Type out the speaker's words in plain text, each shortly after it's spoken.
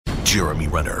Jeremy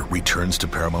Renner returns to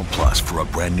Paramount Plus for a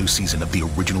brand new season of the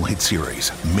original hit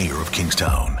series, Mayor of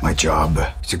Kingstown. My job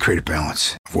is to create a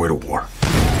balance, avoid a war.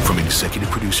 From executive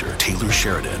producer Taylor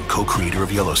Sheridan, co-creator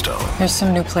of Yellowstone. There's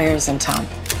some new players in town,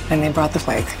 and they brought the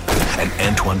plague. And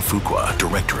Antoine Fuqua,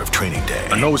 director of Training Day.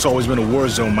 I know it's always been a war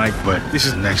zone, Mike, but this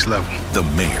is next level. The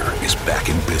mayor is back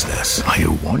in business. Are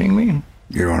you warning me?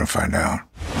 You don't want to find out.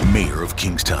 Mayor of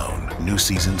Kingstown. New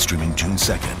season streaming June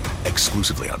 2nd,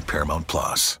 exclusively on Paramount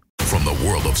Plus. From the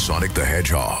world of Sonic the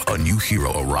Hedgehog, a new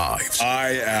hero arrives.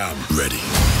 I am ready.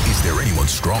 Is there anyone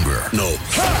stronger? No.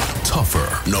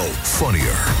 Tougher? No.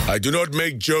 Funnier? I do not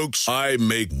make jokes, I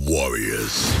make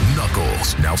warriors.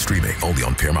 Knuckles, now streaming only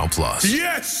on Paramount Plus.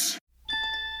 Yes!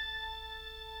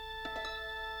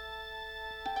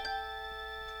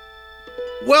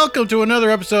 Welcome to another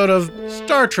episode of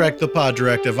Star Trek The Pod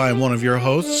Directive. I am one of your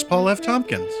hosts, Paul F.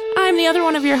 Tompkins. I'm the other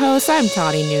one of your hosts. I'm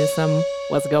Tawny Newsome.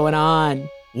 What's going on?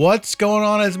 What's going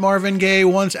on, as Marvin Gaye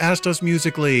once asked us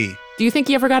musically? Do you think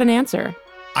he ever got an answer?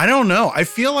 I don't know. I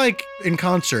feel like in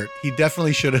concert, he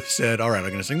definitely should have said, all right, I'm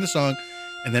going to sing the song,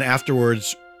 and then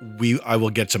afterwards, I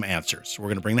will get some answers. We're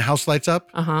going to bring the house lights up,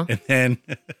 and then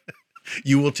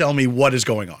you will tell me what is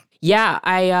going on. Yeah,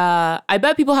 I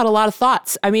bet people had a lot of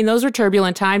thoughts. I mean, those are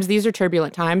turbulent times. These are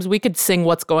turbulent times. We could sing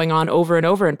what's going on over and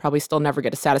over and probably still never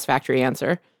get a satisfactory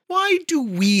answer. Why do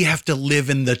we have to live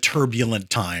in the turbulent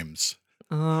times?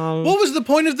 What was the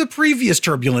point of the previous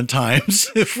turbulent times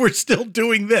if we're still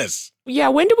doing this? Yeah,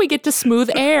 when do we get to smooth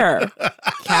air,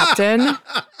 Captain?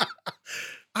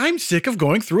 I'm sick of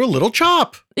going through a little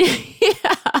chop. Yeah,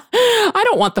 I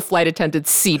don't want the flight attendant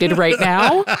seated right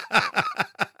now.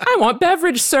 I want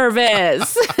beverage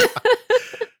service.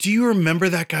 Do you remember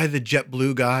that guy, the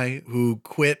JetBlue guy who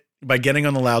quit by getting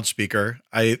on the loudspeaker?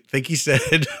 I think he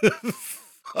said,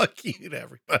 fuck you to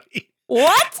everybody.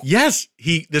 What? Yes.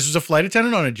 This was a flight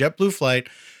attendant on a JetBlue flight.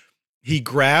 He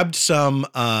grabbed some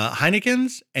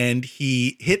Heinekens and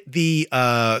he hit the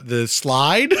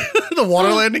slide, the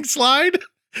water landing slide.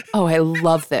 Oh, I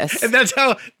love this. And that's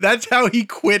how he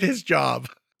quit his job.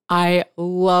 I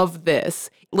love this.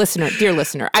 Dear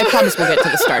listener, I promise we'll get to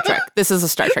the Star Trek. This is a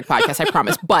Star Trek podcast, I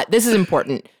promise. But this is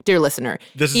important, dear listener.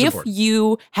 This is if important.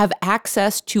 you have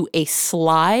access to a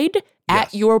slide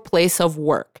at your place of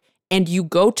work and you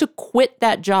go to quit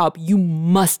that job, you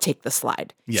must take the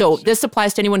slide. Yes. So this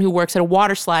applies to anyone who works at a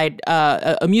water slide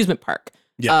amusement park.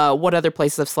 Yeah. What other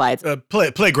places of slides?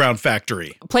 Playground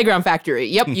Factory. Playground Factory.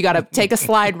 Yep, you got to take a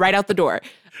slide right out the door.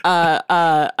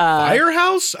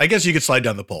 Firehouse? I guess you could slide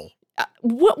down the pole.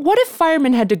 What if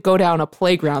firemen had to go down a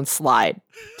playground slide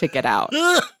to get out?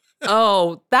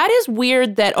 Oh, that is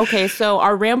weird okay, so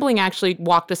our rambling actually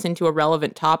walked us into a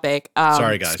relevant topic.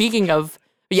 Sorry, guys. Speaking of...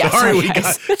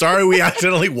 Sorry, we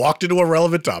accidentally walked into a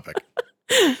relevant topic.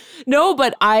 No,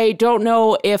 but I don't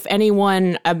know if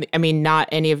anyone, I mean, not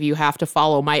any of you have to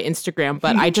follow my Instagram,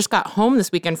 but I just got home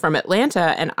this weekend from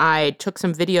Atlanta and I took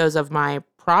some videos of my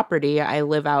property. I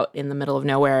live out in the middle of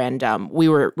nowhere and we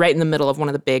were right in the middle of one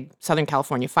of the big Southern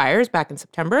California fires back in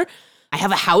September. I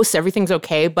have a house, everything's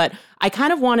okay, but I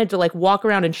kind of wanted to walk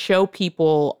around and show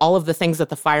people all of the things that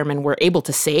the firemen were able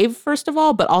to save, first of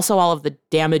all, but also all of the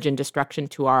damage and destruction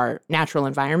to our natural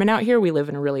environment out here. We live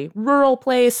in a really rural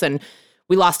place and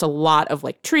we lost a lot of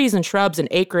trees and shrubs and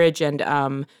acreage and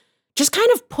just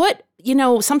kind of put,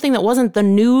 something that wasn't the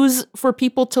news for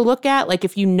people to look at.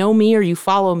 If you know me or you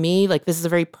follow me, this is a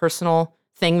very personal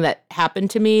thing that happened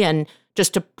to me. And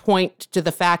just to point to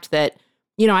the fact that,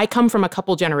 I come from a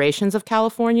couple generations of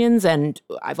Californians and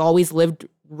I've always lived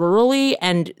rurally.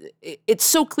 And it's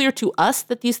so clear to us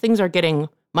that these things are getting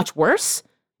much worse.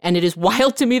 And it is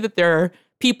wild to me that there are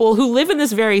people who live in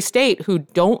this very state who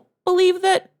don't believe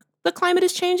that the climate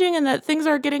is changing and that things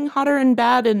are getting hotter and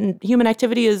bad and human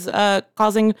activity is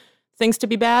causing things to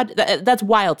be bad. That's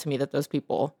wild to me that those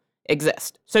people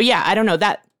exist. So yeah, I don't know.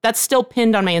 That's still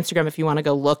pinned on my Instagram if you want to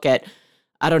go look at,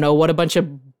 I don't know, what a bunch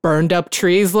of burned up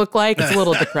trees look like. It's a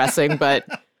little depressing, but...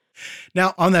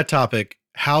 Now, on that topic,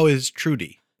 how is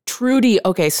Trudy? Trudy,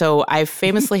 okay, so I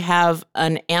famously have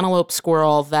an antelope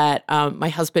squirrel that my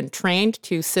husband trained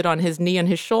to sit on his knee and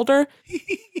his shoulder.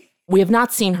 We have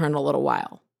not seen her in a little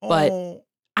while. But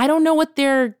I don't know what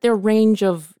their range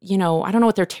of, I don't know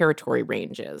what their territory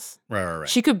range is. Right.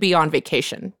 She could be on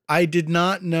vacation. I did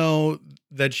not know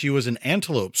that she was an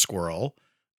antelope squirrel.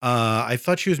 I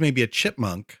thought she was maybe a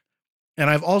chipmunk. And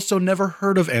I've also never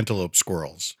heard of antelope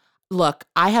squirrels. Look,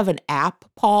 I have an app,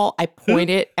 Paul. I point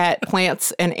it at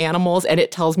plants and animals and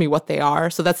it tells me what they are.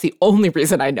 So that's the only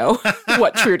reason I know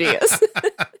what Trudy is.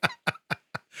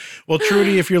 Well,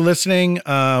 Trudy, if you're listening,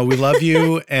 we love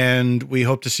you and we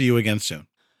hope to see you again soon.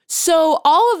 So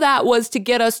all of that was to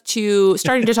get us to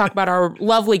starting to talk about our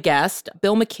lovely guest,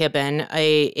 Bill McKibben,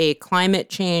 a climate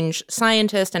change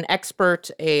scientist and expert.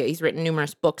 He's written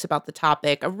numerous books about the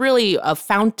topic, a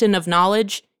fountain of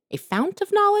knowledge. A fount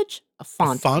of knowledge? A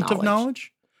font of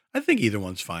knowledge? I think either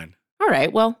one's fine. All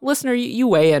right. Well, listener, you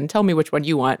weigh in. Tell me which one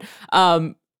you want.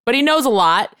 But he knows a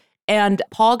lot. And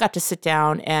Paul got to sit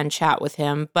down and chat with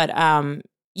him. But,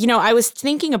 I was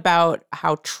thinking about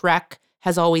how Trek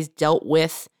has always dealt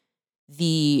with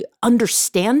the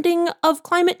understanding of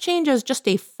climate change as just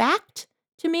a fact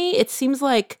to me. It seems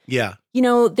like,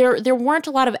 there weren't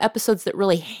a lot of episodes that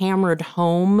really hammered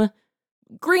home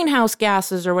greenhouse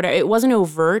gases or whatever. It wasn't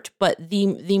overt, but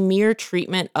the mere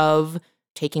treatment of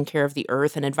taking care of the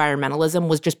earth and environmentalism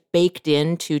was just baked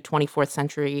into 24th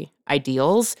century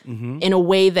ideals in a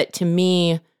way that to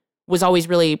me was always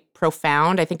really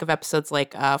profound. I think of episodes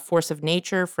like Force of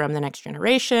Nature from The Next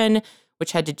Generation,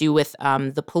 which had to do with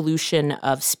the pollution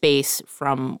of space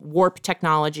from warp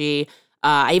technology.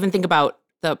 I even think about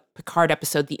the Picard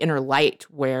episode, The Inner Light,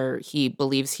 where he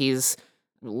believes he's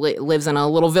lives in a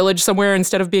little village somewhere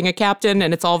instead of being a captain,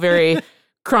 and it's all very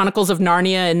Chronicles of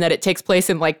Narnia in that it takes place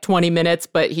in like 20 minutes,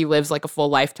 but he lives like a full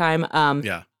lifetime.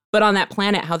 But on that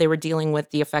planet, how they were dealing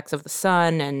with the effects of the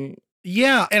sun and...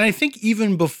 Yeah, and I think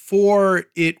even before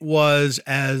it was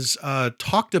as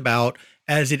talked about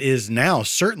as it is now,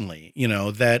 certainly,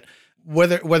 that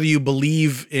whether you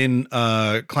believe in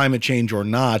climate change or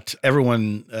not,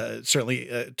 everyone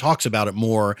certainly talks about it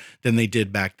more than they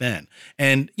did back then.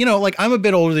 And, I'm a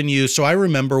bit older than you, so I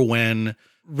remember when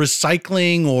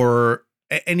recycling or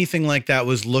anything like that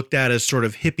was looked at as sort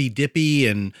of hippy dippy,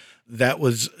 and that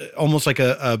was almost like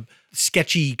a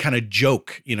sketchy kind of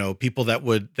joke, people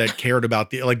that cared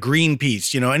about like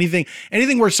Greenpeace,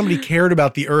 anything where somebody cared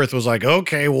about the earth was like,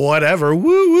 okay, whatever,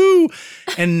 woo woo.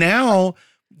 And now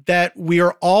that we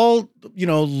are all,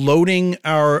 loading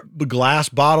our glass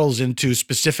bottles into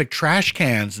specific trash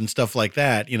cans and stuff like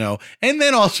that, and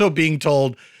then also being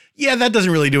told, yeah, that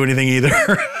doesn't really do anything either.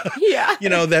 Yeah.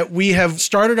 That we have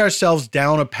started ourselves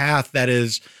down a path that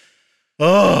is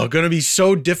going to be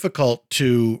so difficult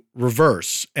to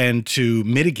reverse and to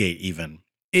mitigate even.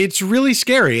 It's really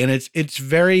scary. And it's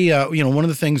very, one of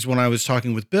the things when I was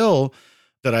talking with Bill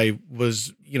that I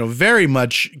was, very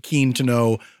much keen to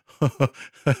know,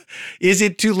 is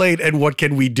it too late and what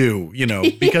can we do?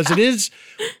 Because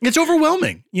it's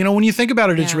overwhelming. When you think about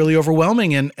it, it's really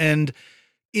overwhelming. And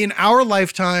in our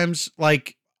lifetimes,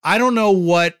 like, I don't know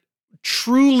what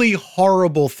truly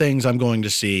horrible things I'm going to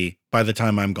see by the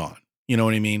time I'm gone. You know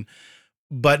what I mean?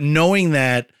 But knowing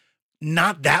that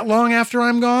not that long after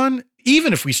I'm gone,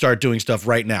 even if we start doing stuff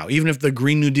right now, even if the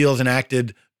Green New Deal is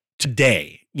enacted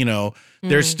today,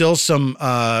 there's still some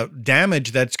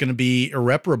damage that's going to be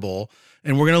irreparable.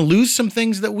 And we're going to lose some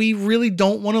things that we really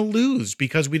don't want to lose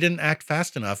because we didn't act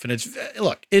fast enough. And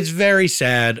it's very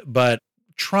sad, but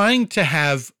trying to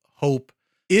have hope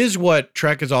is what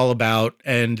Trek is all about.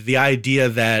 And the idea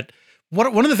that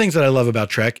one of the things that I love about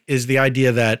Trek is the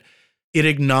idea that it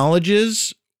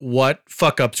acknowledges what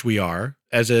fuck-ups we are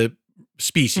as a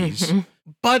species,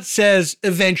 but says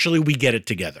eventually we get it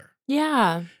together.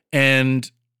 Yeah.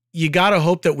 And you got to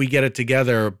hope that we get it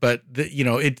together, but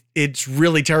it's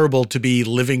really terrible to be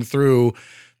living through,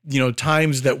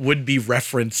 times that would be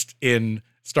referenced in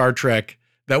Star Trek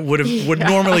that would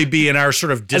normally be in our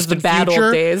sort of distant bad future.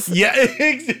 Old days. Yeah,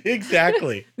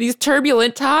 exactly. These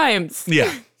turbulent times.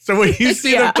 Yeah. So when you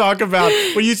see them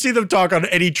talk on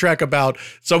any Trek about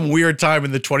some weird time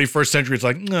in the 21st century, it's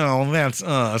like, no, that's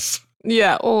us.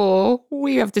 Yeah. Oh,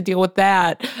 we have to deal with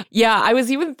that. Yeah. I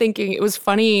was even thinking, it was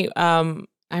funny. I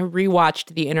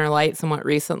rewatched The Inner Light somewhat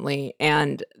recently,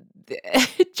 and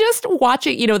just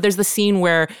watching, there's the scene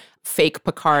where fake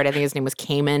Picard, I think his name was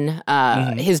Kamen,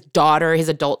 his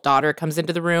adult daughter comes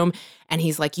into the room, and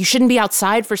he's like, you shouldn't be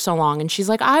outside for so long. And she's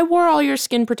like, I wore all your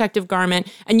skin protective garment.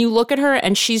 And you look at her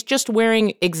and she's just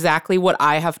wearing exactly what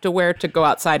I have to wear to go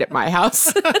outside at my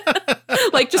house.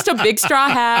 Like just a big straw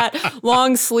hat,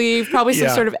 long sleeve, probably some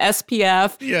sort of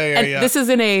SPF. Yeah. This is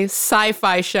in a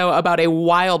sci-fi show about a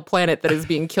wild planet that is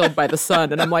being killed by the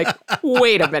sun. And I'm like,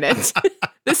 wait a minute,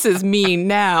 this is me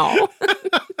now.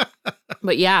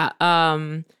 But yeah,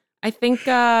 I think,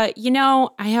 I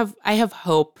have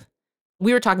hope.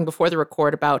 We were talking before the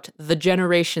record about the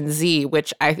Generation Z,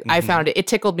 which I found it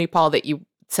tickled me, Paul, that you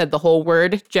said the whole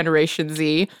word Generation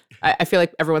Z. I feel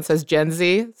like everyone says Gen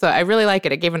Z. So I really like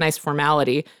it. It gave a nice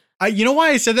formality. You know why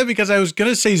I said that? Because I was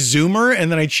going to say Zoomer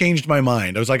and then I changed my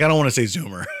mind. I was like, I don't want to say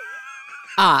Zoomer.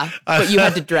 But you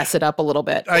had to dress it up a little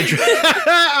bit.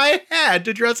 I had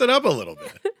to dress it up a little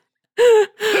bit.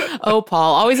 Oh,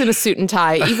 Paul, always in a suit and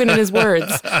tie, even in his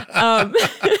words.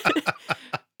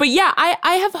 But yeah,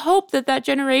 I have hope that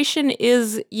generation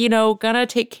is, gonna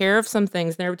take care of some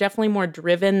things. They're definitely more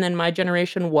driven than my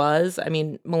generation was. I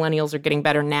mean, millennials are getting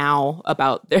better now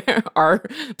about our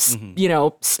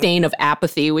stain of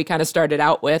apathy we kind of started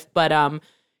out with. But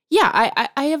yeah,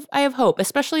 I have hope,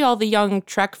 especially all the young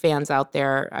Trek fans out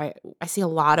there. I see a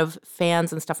lot of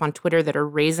fans and stuff on Twitter that are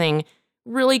raising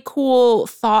really cool,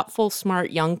 thoughtful,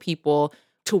 smart young people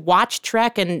to watch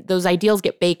Trek, and those ideals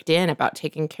get baked in about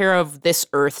taking care of this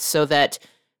Earth so that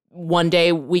one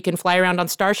day we can fly around on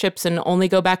starships and only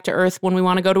go back to Earth when we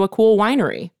want to go to a cool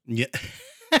winery. Yeah.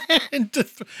 and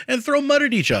throw mud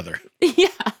at each other. Yeah.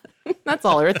 That's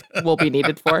all Earth will be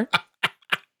needed for.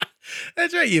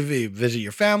 That's right. You visit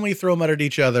your family, throw mud at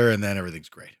each other, and then everything's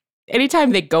great.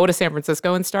 Anytime they go to San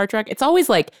Francisco in Star Trek, it's always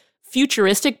like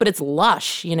futuristic, but it's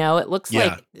lush. It looks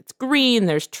like it's green,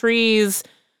 there's trees.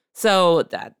 So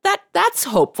that's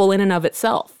hopeful in and of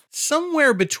itself.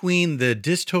 Somewhere between the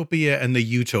dystopia and the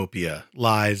utopia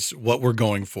lies what we're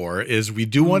going for. Is we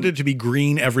do want it to be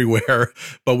green everywhere,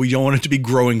 but we don't want it to be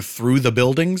growing through the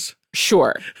buildings.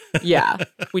 Sure. Yeah,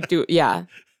 we do. Yeah.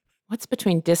 What's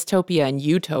between dystopia and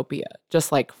utopia? Just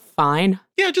like fine?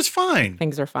 Yeah, just fine.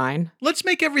 Things are fine. Let's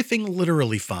make everything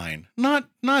literally fine. Not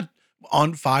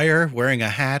on fire, wearing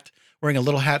a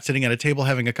little hat, sitting at a table,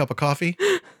 having a cup of coffee.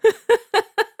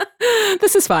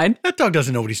 This is fine. That dog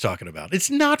doesn't know what he's talking about. It's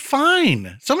not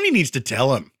fine. Somebody needs to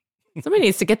tell him. Somebody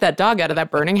needs to get that dog out of that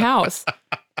burning house.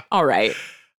 All right.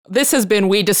 This has been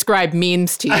We Describe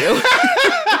Memes to You.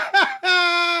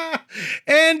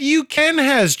 And you Ken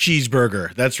has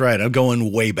cheeseburger. That's right. I'm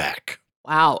going way back.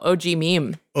 Wow. OG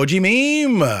meme. OG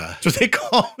meme. That's what they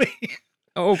call me.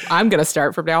 Oh, I'm going to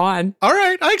start from now on. All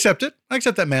right. I accept it. I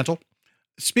accept that mantle.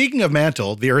 Speaking of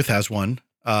mantle, the Earth has one.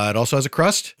 It also has a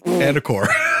crust and a core.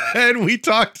 And we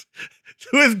talked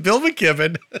with Bill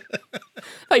McKibben. I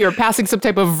thought you were passing some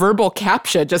type of verbal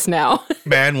captcha just now.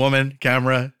 Man, woman,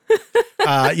 camera.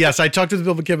 Yes, I talked with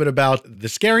Bill McKibben about the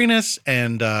scariness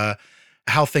and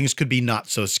how things could be not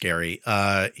so scary.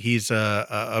 He's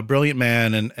a brilliant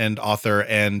man and author,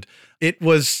 and it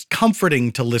was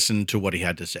comforting to listen to what he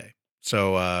had to say.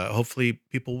 So hopefully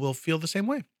people will feel the same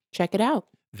way. Check it out.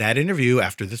 That interview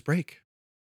after this break.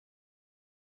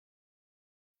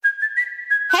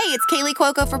 Hey, it's Kaylee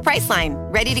Cuoco for Priceline.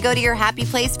 Ready to go to your happy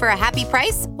place for a happy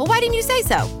price? Well, why didn't you say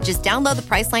so? Just download the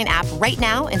Priceline app right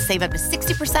now and save up to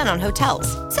 60% on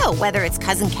hotels. So whether it's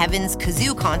Cousin Kevin's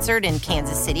Kazoo Concert in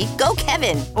Kansas City, go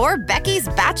Kevin, or Becky's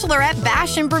Bachelorette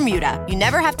Bash in Bermuda, you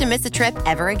never have to miss a trip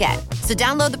ever again. So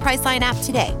download the Priceline app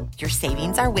today. Your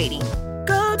savings are waiting.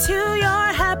 Go to your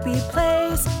happy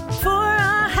place for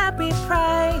a happy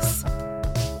price.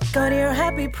 Go to your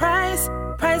happy price,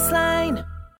 Priceline.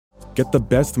 Get the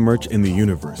best merch in the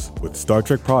universe with Star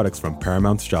Trek products from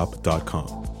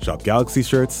ParamountShop.com. Shop Galaxy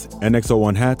shirts,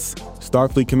 NX-01 hats,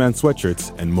 Starfleet Command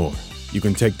sweatshirts, and more. You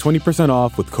can take 20%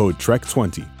 off with code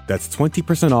TREK20. That's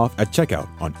 20% off at checkout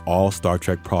on all Star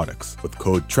Trek products with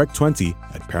code TREK20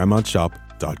 at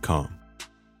ParamountShop.com.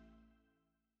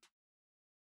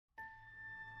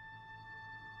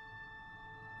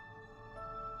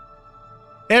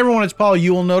 Hey everyone, it's Paul.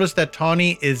 You will notice that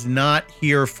Tawny is not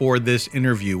here for this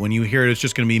interview. When you hear it, it's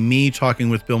just going to be me talking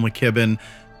with Bill McKibben.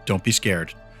 Don't be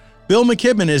scared. Bill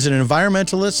McKibben is an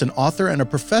environmentalist, an author, and a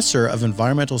professor of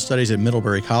environmental studies at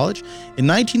Middlebury College. In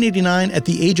 1989, at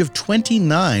the age of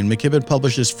 29, McKibben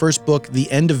published his first book, The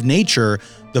End of Nature,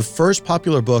 the first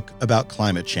popular book about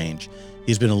climate change.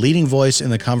 He's been a leading voice in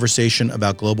the conversation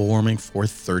about global warming for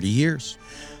 30 years.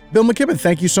 Bill McKibben,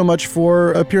 thank you so much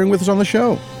for appearing with us on the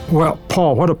show. Well,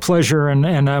 Paul, what a pleasure, and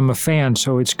I'm a fan,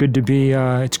 so it's good to be.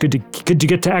 It's good to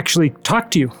get to actually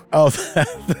talk to you. Oh,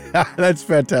 that's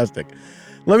fantastic.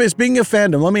 Speaking of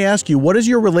fandom, let me ask you, what is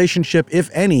your relationship, if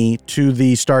any, to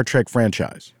the Star Trek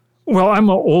franchise? Well, I'm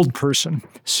an old person,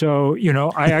 so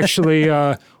I actually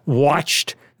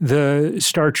watched the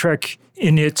Star Trek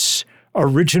in its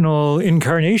original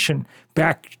incarnation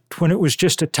back when it was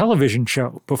just a television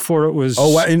show, before it was...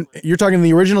 Oh, and you're talking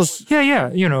the originals? Yeah,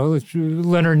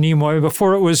 Leonard Nimoy,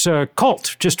 before it was a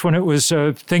cult, just when it was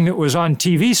a thing that was on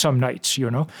TV some nights,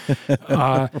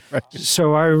 Right.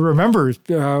 So I remember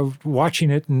watching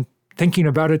it and thinking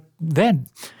about it then.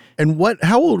 And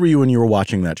how old were you when you were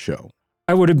watching that show?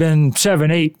 I would have been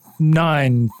 7, 8,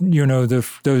 9,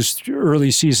 those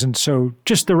early seasons, so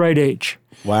just the right age.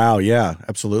 Wow, yeah,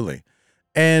 absolutely.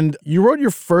 And you wrote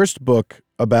your first book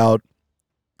about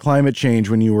climate change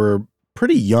when you were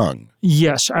pretty young.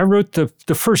 Yes, I wrote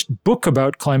the first book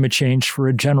about climate change for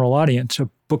a general audience, a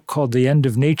book called The End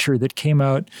of Nature that came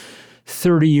out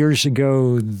 30 years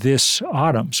ago this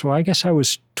autumn. So I guess I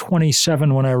was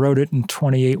 27 when I wrote it and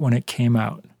 28 when it came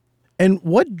out. And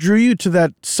what drew you to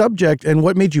that subject and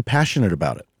what made you passionate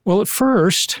about it? Well, at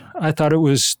first, I thought it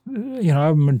was,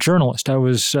 I'm a journalist. I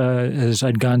was, as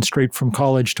I'd gone straight from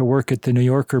college to work at the New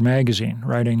Yorker magazine,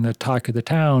 writing the talk of the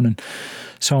town and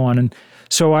so on. And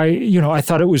so I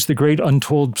thought it was the great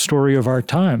untold story of our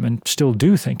time, and still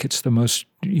do think it's the most,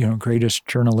 greatest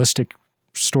journalistic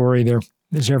story there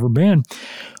has ever been.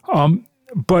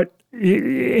 But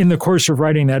in the course of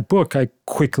writing that book, I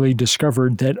quickly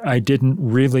discovered that I didn't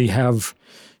really have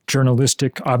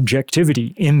journalistic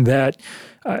objectivity in that,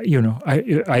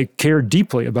 I cared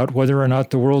deeply about whether or not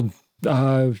the world,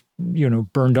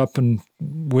 burned up and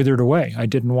withered away. I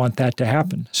didn't want that to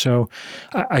happen. So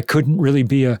I couldn't really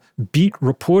be a beat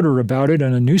reporter about it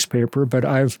in a newspaper, but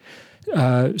I've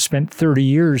spent 30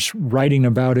 years writing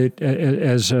about it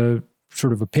as a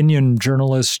sort of opinion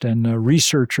journalist and a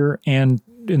researcher, and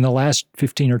in the last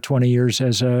 15 or 20 years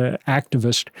as an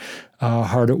activist,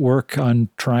 hard at work on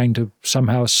trying to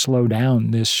somehow slow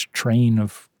down this train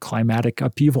of climatic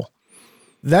upheaval.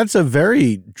 That's a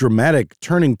very dramatic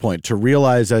turning point to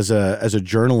realize as a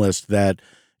journalist that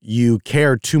you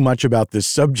care too much about this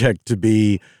subject to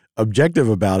be objective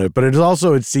about it. But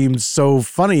it seems so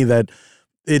funny that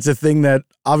it's a thing that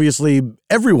obviously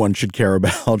everyone should care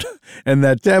about, and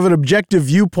that to have an objective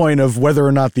viewpoint of whether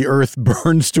or not the earth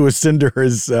burns to a cinder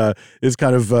is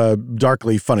kind of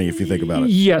darkly funny if you think about it.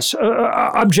 Yes.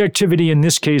 Objectivity in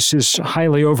this case is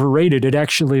highly overrated. It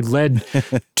actually led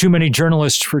too many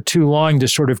journalists for too long to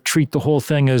sort of treat the whole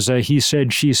thing as a he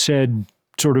said, she said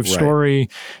sort of story,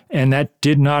 and that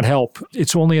did not help.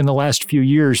 It's only in the last few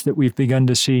years that we've begun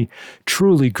to see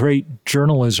truly great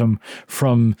journalism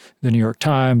from the New York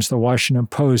Times, the Washington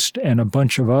Post, and a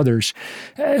bunch of others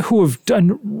who have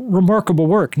done remarkable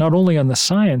work, not only on the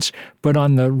science, but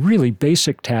on the really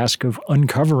basic task of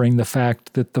uncovering the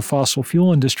fact that the fossil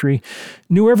fuel industry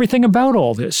knew everything about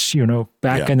all this,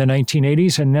 back in the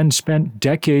 1980s, and then spent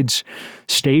decades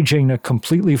staging a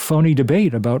completely phony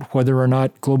debate about whether or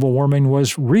not global warming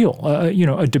was real.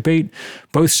 A debate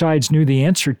both sides knew the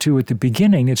answer to at the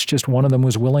beginning. It's just one of them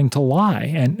was willing to lie,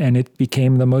 and it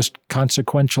became the most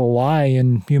consequential lie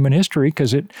in human history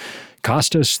because it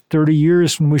cost us 30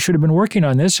 years when we should have been working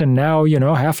on this, and now,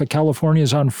 half of California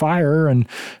is on fire, and,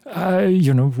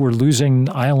 we're losing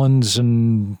islands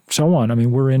and so on. I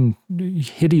mean, we're in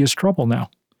hideous trouble now.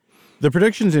 The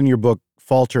predictions in your book,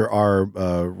 Falter, are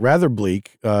rather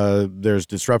bleak. There's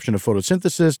disruption of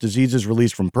photosynthesis, diseases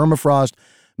released from permafrost,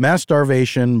 mass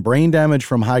starvation, brain damage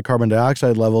from high carbon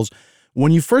dioxide levels.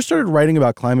 When you first started writing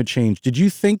about climate change, did you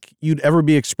think you'd ever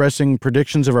be expressing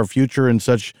predictions of our future in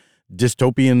such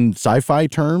dystopian sci-fi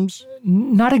terms?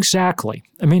 Not exactly.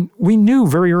 I mean, we knew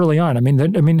very early on.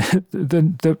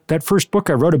 That first book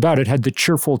I wrote about it had the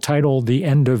cheerful title, The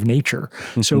End of Nature.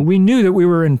 So we knew that we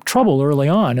were in trouble early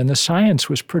on, and the science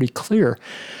was pretty clear.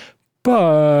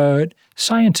 But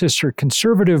scientists are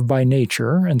conservative by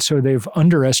nature, and so they've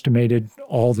underestimated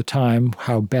all the time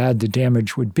how bad the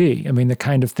damage would be. I mean, the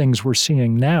kind of things we're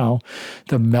seeing now,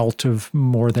 the melt of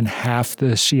more than half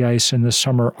the sea ice in the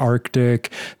summer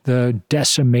Arctic, the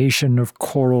decimation of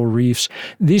coral reefs,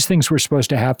 these things were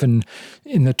supposed to happen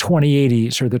in the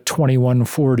 2080s or the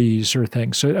 2140s or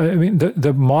things. So, I mean,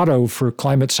 the motto for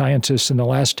climate scientists in the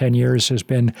last 10 years has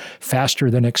been faster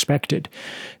than expected.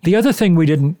 The other thing we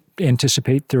didn't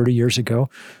anticipate 30 years ago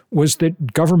was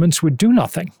that governments would do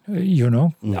nothing,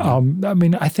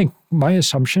 I think my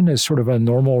assumption as sort of a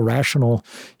normal, rational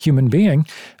human being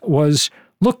was,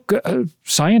 look,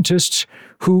 scientists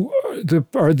who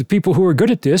are the people who are good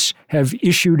at this have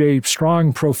issued a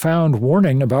strong, profound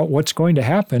warning about what's going to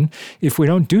happen if we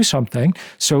don't do something,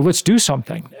 so let's do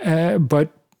something. But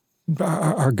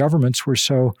our governments were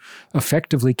so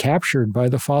effectively captured by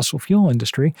the fossil fuel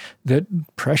industry that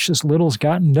precious little's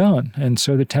gotten done. And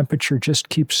so the temperature just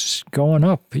keeps going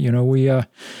up.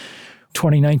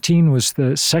 2019 was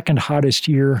the second hottest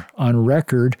year on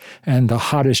record and the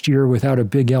hottest year without a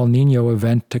big El Nino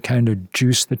event to kind of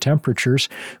juice the temperatures.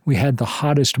 We had the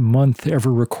hottest month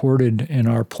ever recorded in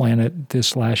our planet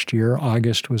this last year.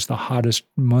 August was the hottest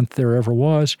month there ever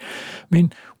was. I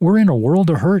mean, we're in a world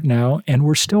of hurt now, and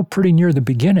we're still pretty near the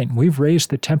beginning. We've raised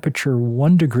the temperature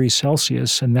 1 degree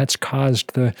Celsius, and that's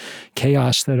caused the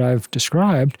chaos that I've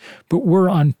described. But we're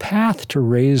on path to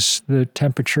raise the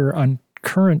temperature on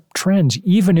current trends.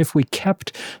 Even if we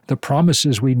kept the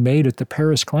promises we'd made at the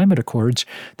Paris Climate Accords,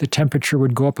 the temperature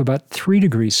would go up about 3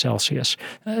 degrees Celsius,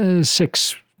 5,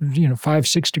 6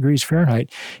 degrees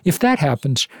Fahrenheit. If that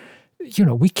happens,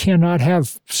 we cannot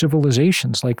have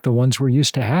civilizations like the ones we're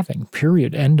used to having,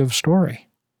 period, end of story.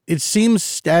 It seems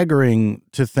staggering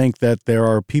to think that there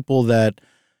are people that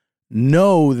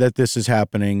know that this is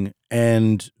happening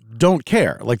and don't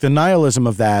care. Like the nihilism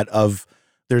of that, of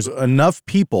there's enough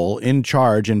people in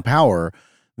charge, in power,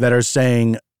 that are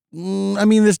saying,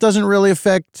 this doesn't really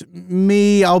affect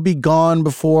me. I'll be gone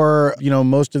before,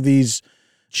 most of these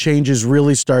changes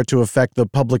really start to affect the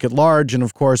public at large. And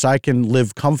of course, I can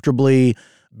live comfortably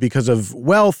because of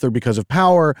wealth or because of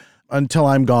power until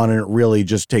I'm gone, and it really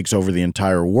just takes over the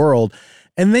entire world.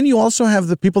 And then you also have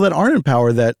the people that aren't in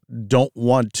power that don't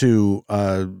want to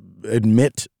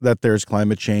admit that there's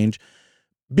climate change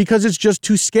because it's just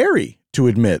too scary to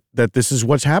admit that this is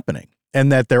what's happening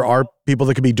and that there are people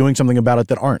that could be doing something about it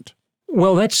that aren't.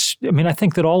 Well, I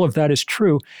think that all of that is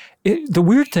true. The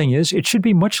weird thing is it should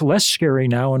be much less scary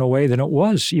now in a way than it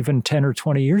was even 10 or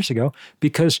 20 years ago,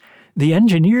 because the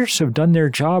engineers have done their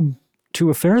job to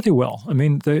a fairly well.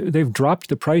 They've dropped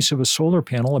the price of a solar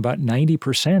panel about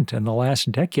 90% in the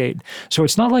last decade. So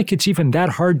it's not like it's even that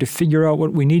hard to figure out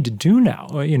what we need to do now.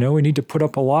 We need to put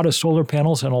up a lot of solar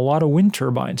panels and a lot of wind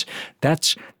turbines.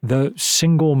 That's the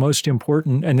single most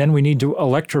important. And then we need to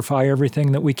electrify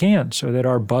everything that we can so that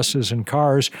our buses and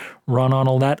cars run on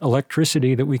all that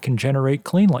electricity that we can generate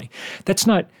cleanly. That's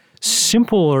not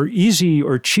simple or easy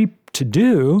or cheap to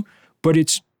do, but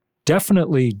it's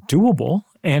definitely doable.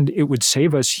 And it would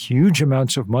save us huge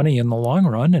amounts of money in the long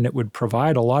run, and it would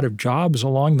provide a lot of jobs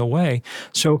along the way.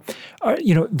 So,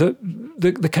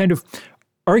 the kind of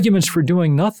arguments for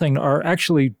doing nothing are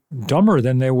actually dumber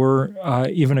than they were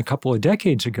even a couple of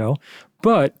decades ago.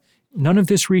 But none of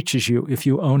this reaches you if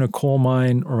you own a coal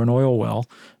mine or an oil well.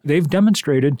 They've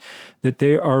demonstrated that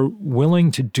they are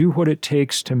willing to do what it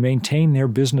takes to maintain their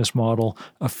business model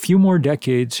a few more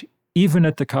decades, even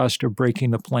at the cost of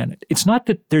breaking the planet. It's not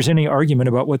that there's any argument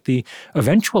about what the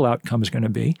eventual outcome is going to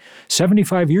be.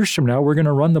 75 years from now, we're going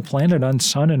to run the planet on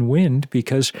sun and wind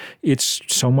because it's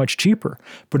so much cheaper.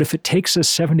 But if it takes us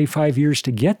 75 years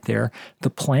to get there, the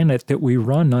planet that we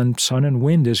run on sun and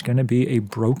wind is going to be a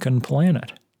broken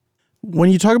planet. When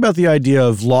you talk about the idea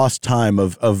of lost time,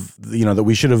 of that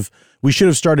we should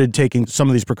have started taking some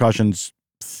of these precautions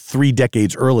 3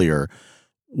 decades earlier,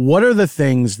 what are the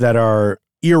things that are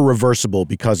irreversible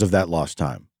because of that lost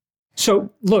time? So,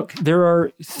 look, there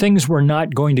are things we're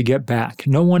not going to get back.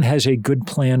 No one has a good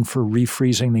plan for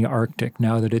refreezing the Arctic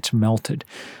now that it's melted.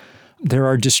 There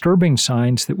are disturbing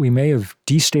signs that we may have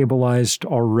destabilized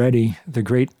already the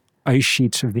great ice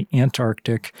sheets of the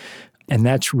Antarctic. And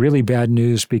that's really bad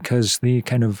news because the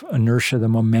kind of inertia, the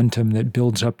momentum that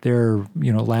builds up there,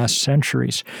 lasts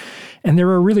centuries. And there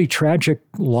are really tragic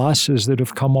losses that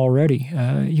have come already.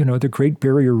 The Great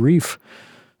Barrier Reef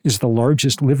is the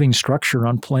largest living structure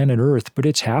on planet Earth, but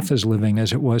it's half as living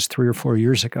as it was 3 or 4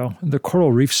 years ago. The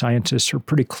coral reef scientists are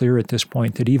pretty clear at this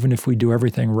point that even if we do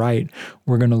everything right,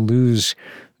 we're going to lose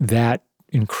that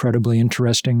incredibly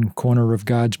interesting corner of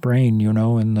God's brain,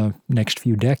 in the next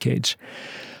few decades.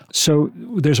 So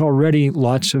there's already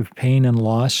lots of pain and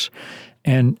loss.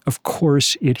 And of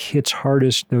course, it hits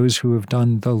hardest those who have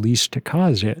done the least to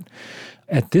cause it.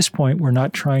 At this point, we're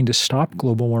not trying to stop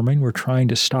global warming. We're trying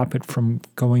to stop it from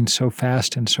going so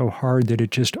fast and so hard that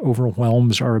it just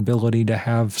overwhelms our ability to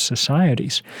have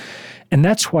societies. And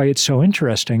that's why it's so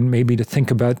interesting maybe to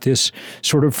think about this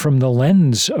sort of from the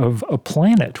lens of a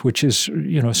planet, which is,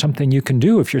 something you can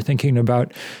do if you're thinking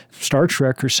about Star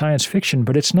Trek or science fiction,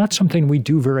 but it's not something we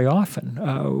do very often.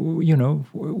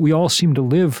 We all seem to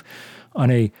live on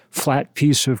a flat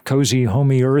piece of cozy,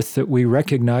 homey Earth that we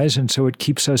recognize, and so it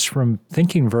keeps us from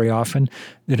thinking very often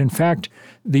that, in fact,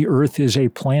 the Earth is a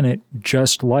planet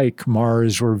just like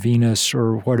Mars or Venus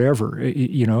or whatever.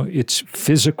 Its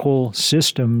physical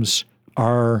systems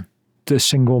are the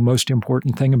single most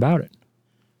important thing about it.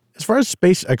 As far as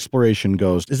space exploration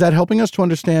goes, is that helping us to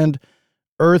understand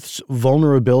Earth's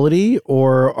vulnerability,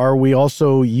 or are we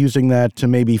also using that to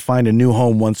maybe find a new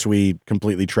home once we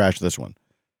completely trash this one?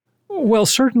 Well,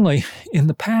 certainly in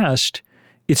the past,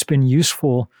 it's been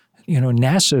useful.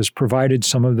 NASA's provided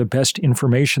some of the best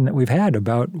information that we've had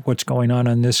about what's going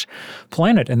on this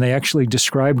planet. And they actually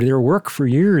described their work for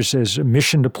years as a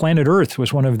mission to planet Earth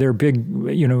was one of their big,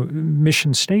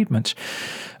 mission statements.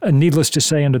 Needless to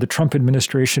say, under the Trump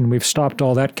administration, we've stopped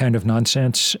all that kind of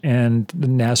nonsense, and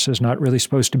NASA's not really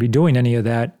supposed to be doing any of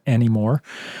that anymore.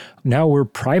 Now we're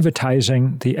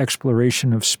privatizing the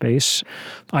exploration of space.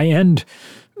 I end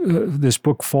this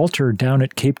book falter down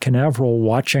at Cape Canaveral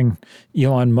watching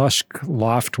Elon Musk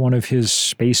loft one of his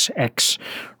SpaceX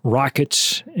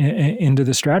rockets into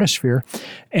the stratosphere.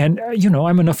 And,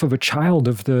 I'm enough of a child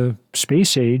of the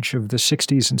space age of the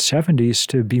 60s and 70s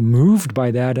to be moved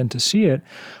by that and to see it,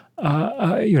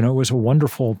 was a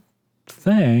wonderful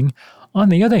thing. On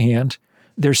the other hand,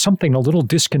 there's something a little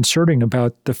disconcerting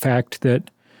about the fact that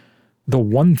the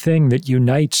one thing that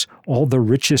unites all the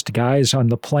richest guys on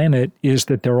the planet is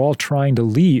that they're all trying to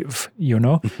leave,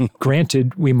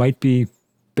 Granted, we might be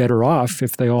better off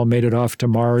if they all made it off to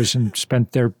Mars and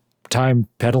spent their time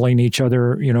peddling each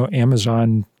other,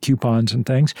 Amazon coupons and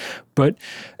things. But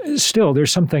still,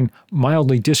 there's something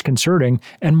mildly disconcerting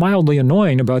and mildly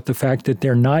annoying about the fact that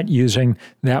they're not using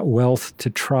that wealth to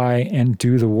try and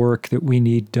do the work that we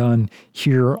need done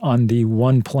here on the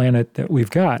one planet that we've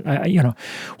got.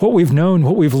 What we've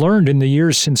learned in the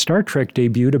years since Star Trek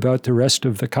debuted about the rest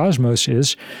of the cosmos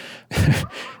is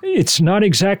it's not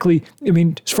exactly,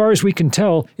 as far as we can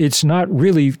tell, it's not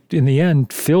really, in the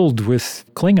end, filled with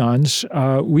Klingons.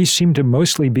 We seem to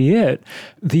mostly be it.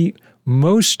 The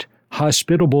most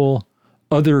hospitable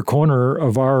other corner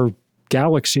of our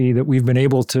galaxy that we've been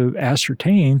able to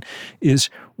ascertain is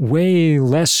way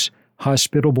less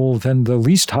hospitable than the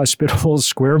least hospitable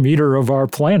square meter of our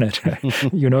planet.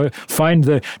 Find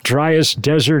the driest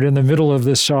desert in the middle of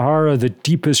the Sahara, the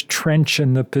deepest trench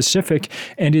in the Pacific,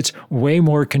 and it's way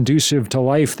more conducive to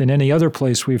life than any other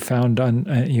place we've found on,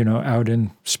 out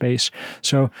in space.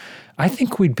 So I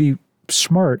think we'd be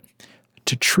smart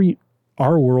to treat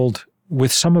our world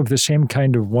with some of the same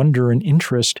kind of wonder and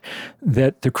interest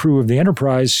that the crew of the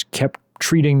Enterprise kept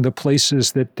treating the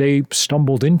places that they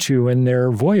stumbled into in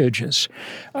their voyages.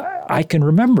 I can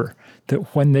remember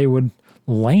that when they would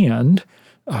land,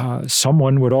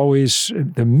 someone would always,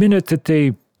 the minute that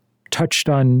they touched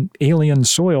on alien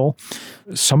soil,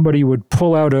 somebody would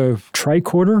pull out a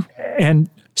tricorder and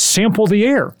sample the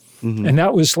air. Mm-hmm. And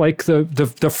that was like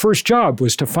the first job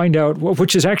was to find out,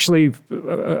 which is actually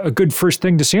a good first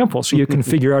thing to sample, so you can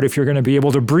figure out if you're going to be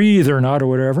able to breathe or not or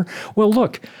whatever. Well,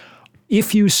 look,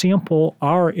 if you sample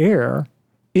our air,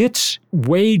 it's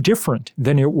way different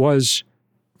than it was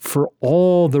for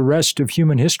all the rest of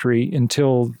human history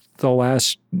until the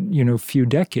last, few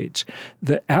decades.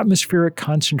 The atmospheric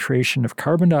concentration of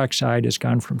carbon dioxide has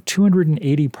gone from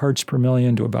 280 parts per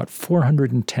million to about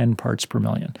 410 parts per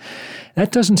million.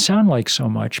 That doesn't sound like so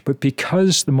much, but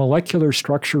because the molecular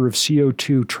structure of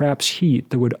CO2 traps heat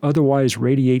that would otherwise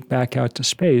radiate back out to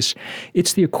space,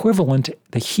 it's the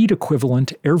heat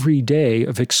equivalent every day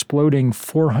of exploding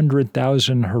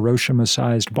 400,000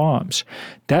 Hiroshima-sized bombs.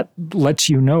 That lets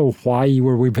you know why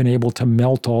we've been able to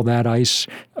melt all that ice,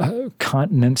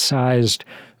 continent-sized,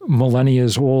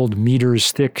 millennia-old,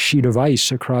 meters-thick sheet of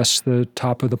ice across the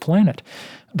top of the planet.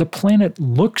 The planet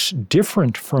looks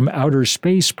different from outer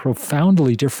space,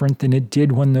 profoundly different than it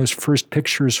did when those first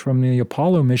pictures from the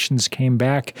Apollo missions came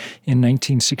back in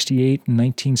 1968 and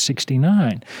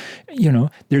 1969.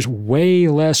 There's way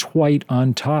less white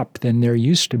on top than there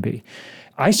used to be.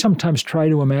 I sometimes try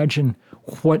to imagine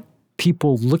what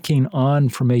people looking on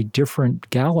from a different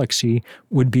galaxy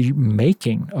would be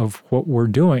making of what we're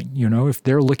doing. If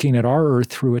they're looking at our Earth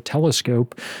through a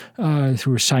telescope,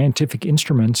 through scientific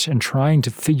instruments, and trying to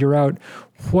figure out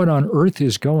what on earth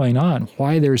is going on,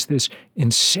 why there's this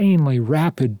insanely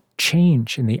rapid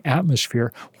change in the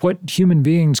atmosphere, what human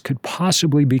beings could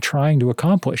possibly be trying to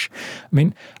accomplish.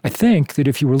 I think that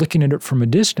if you were looking at it from a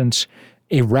distance,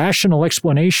 a rational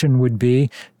explanation would be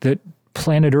that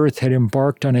planet Earth had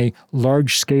embarked on a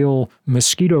large-scale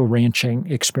mosquito ranching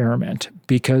experiment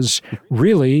because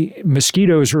really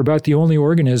mosquitoes are about the only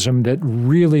organism that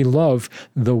really love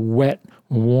the wet,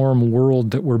 warm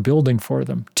world that we're building for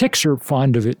them. Ticks are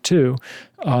fond of it too,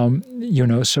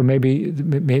 so maybe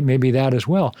that as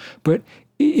well. But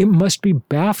it must be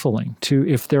baffling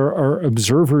if there are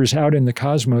observers out in the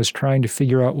cosmos trying to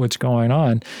figure out what's going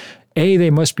on. A, they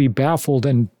must be baffled,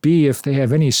 and B, if they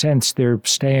have any sense, they're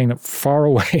staying far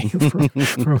away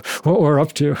from what we're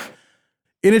up to.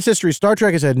 In its history, Star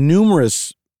Trek has had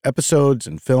numerous episodes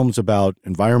and films about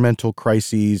environmental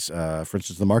crises. For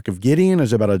instance, The Mark of Gideon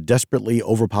is about a desperately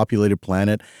overpopulated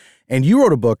planet. And you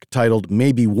wrote a book titled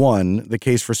Maybe One, The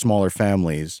Case for Smaller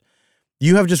Families.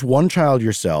 You have just one child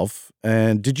yourself.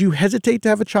 And did you hesitate to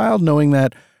have a child knowing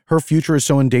that her future is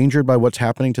so endangered by what's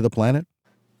happening to the planet?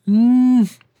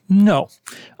 No,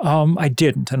 I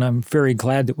didn't, and I'm very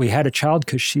glad that we had a child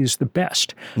because she's the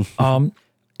best. And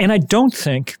I don't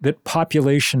think that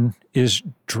population is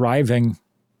driving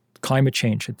climate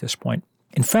change at this point.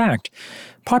 In fact,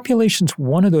 population's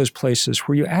one of those places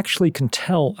where you actually can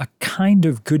tell a kind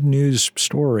of good news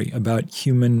story about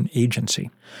human agency.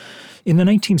 In the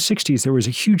 1960s, there was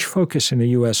a huge focus in the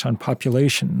U.S. on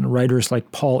population. Writers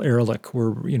like Paul Ehrlich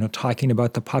were, talking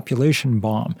about the population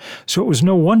bomb. So it was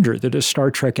no wonder that a Star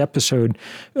Trek episode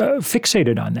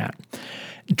fixated on that.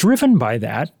 Driven by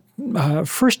that,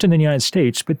 first in the United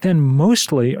States, but then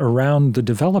mostly around the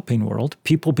developing world,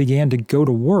 people began to go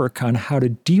to work on how to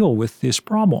deal with this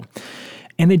problem.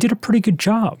 And they did a pretty good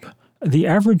job. The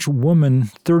average woman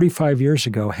 35 years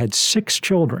ago had 6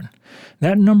 children.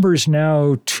 That number is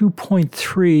now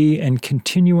 2.3 and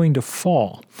continuing to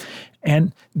fall.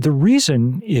 And the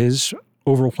reason is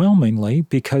overwhelmingly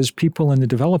because people in the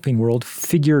developing world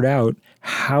figured out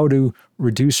how to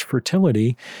reduce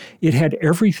fertility. It had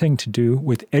everything to do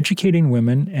with educating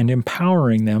women and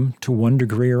empowering them to one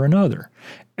degree or another.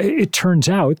 It turns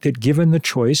out that given the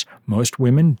choice, most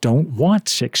women don't want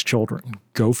 6 children.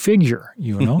 Go figure,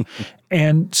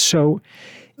 And so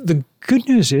the good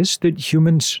news is that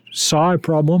humans saw a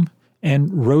problem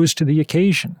and rose to the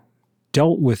occasion,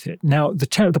 dealt with it. Now,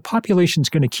 the population's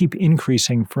going to keep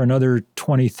increasing for another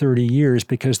 20, 30 years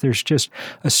because there's just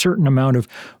a certain amount of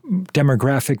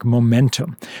demographic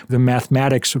momentum. The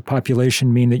mathematics of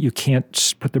population mean that you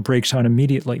can't put the brakes on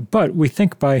immediately. But we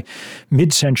think by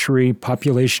mid-century,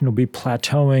 population will be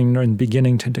plateauing and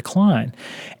beginning to decline.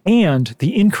 And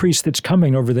the increase that's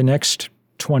coming over the next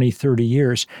 20, 30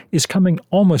 years is coming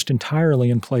almost entirely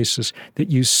in places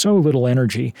that use so little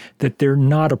energy that they're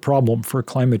not a problem for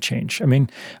climate change. I mean,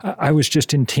 I was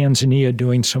just in Tanzania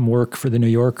doing some work for the New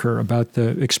Yorker about the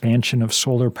expansion of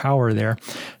solar power there.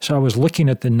 So I was looking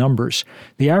at the numbers.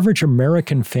 The average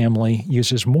American family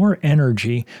uses more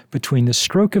energy between the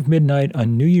stroke of midnight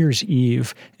on New Year's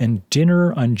Eve and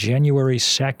dinner on January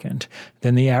 2nd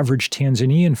than the average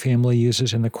Tanzanian family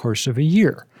uses in the course of a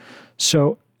year.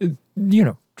 So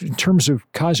in terms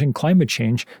of causing climate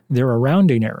change, they're a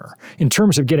rounding error. In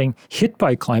terms of getting hit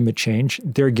by climate change,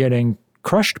 they're getting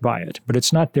crushed by it, but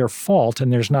it's not their fault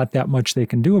and there's not that much they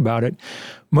can do about it.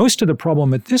 Most of the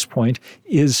problem at this point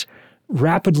is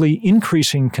rapidly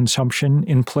increasing consumption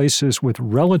in places with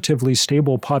relatively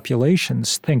stable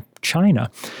populations, think China.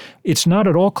 It's not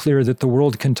at all clear that the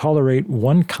world can tolerate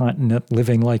one continent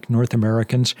living like North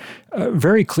Americans.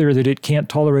 Very clear that it can't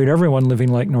tolerate everyone living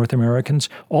like North Americans.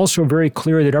 Also very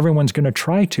clear that everyone's going to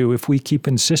try to if we keep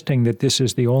insisting that this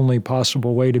is the only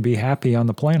possible way to be happy on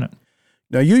the planet.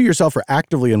 Now, you yourself are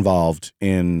actively involved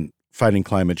in fighting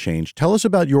climate change. Tell us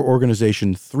about your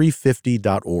organization,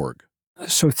 350.org.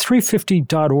 So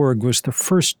 350.org was the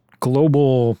first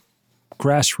global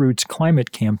grassroots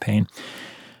climate campaign.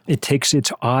 It takes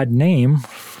its odd name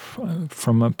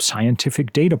from a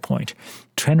scientific data point.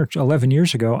 10 or 11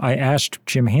 years ago, I asked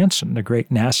Jim Hansen, the great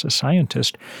NASA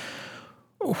scientist,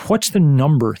 what's the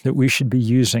number that we should be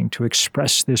using to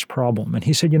express this problem? And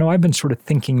he said, I've been sort of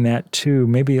thinking that too.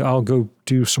 Maybe I'll go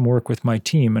do some work with my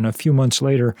team. And a few months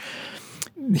later,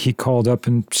 he called up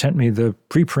and sent me the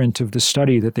preprint of the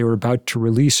study that they were about to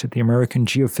release at the American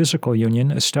Geophysical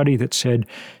Union, a study that said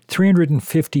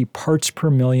 350 parts per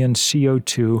million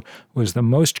CO2 was the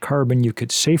most carbon you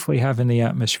could safely have in the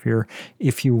atmosphere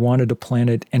if you wanted a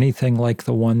planet anything like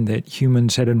the one that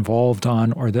humans had evolved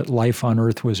on or that life on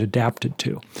Earth was adapted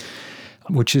to,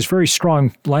 which is very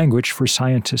strong language for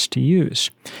scientists to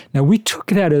use. Now, we took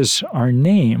that as our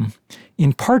name,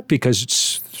 in part because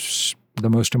it's the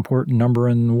most important number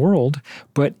in the world,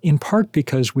 but in part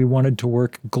because we wanted to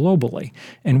work globally.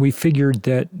 And we figured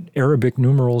that Arabic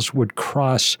numerals would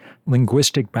cross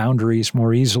linguistic boundaries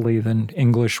more easily than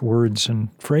English words and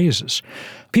phrases.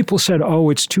 People said,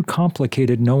 it's too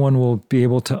complicated. No one will be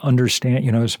able to understand,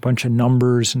 there's a bunch of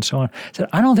numbers and so on. I said,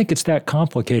 I don't think it's that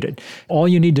complicated. All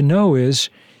you need to know is,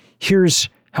 here's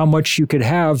how much you could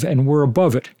have and we're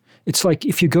above it. It's like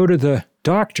if you go to the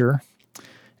doctor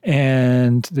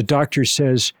and the doctor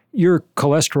says, your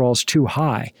cholesterol's too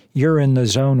high. You're in the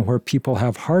zone where people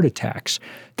have heart attacks.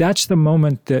 That's the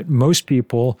moment that most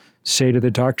people say to the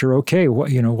doctor, okay,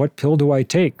 what pill do I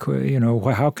take?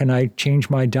 How can I change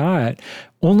my diet?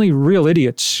 Only real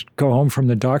idiots go home from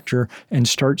the doctor and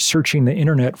start searching the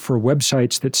internet for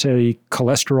websites that say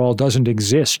cholesterol doesn't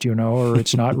exist, or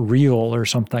it's not real or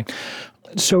something.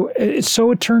 So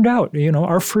it turned out,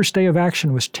 our first day of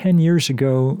action was 10 years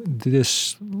ago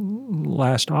this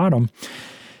last autumn,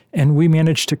 and we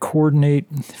managed to coordinate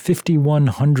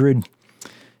 5,100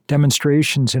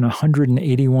 demonstrations in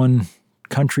 181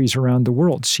 countries around the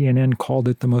world. CNN called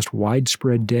it the most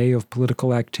widespread day of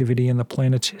political activity in the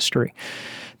planet's history.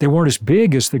 They weren't as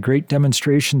big as the great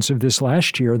demonstrations of this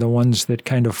last year, the ones that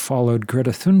kind of followed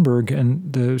Greta Thunberg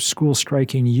and the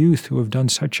school-striking youth who have done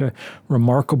such a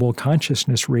remarkable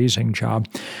consciousness-raising job.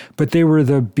 But they were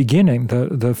the beginning,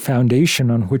 the foundation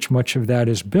on which much of that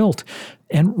is built.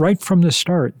 And right from the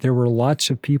start, there were lots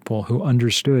of people who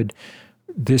understood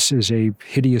this is a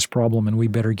hideous problem and we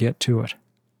better get to it.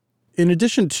 In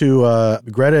addition to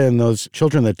Greta and those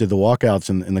children that did the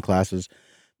walkouts in the classes,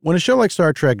 when a show like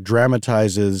Star Trek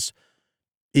dramatizes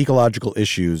ecological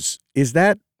issues, is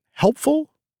that helpful?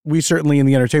 We certainly in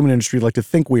the entertainment industry like to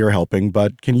think we are helping,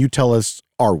 but can you tell us,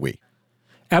 are we?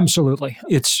 Absolutely.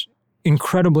 It's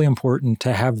incredibly important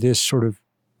to have this sort of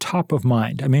top of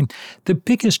mind. I mean, the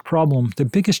biggest problem, the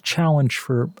biggest challenge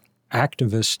for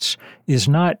activists is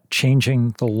not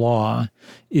changing the law,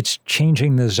 it's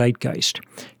changing the zeitgeist,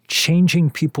 changing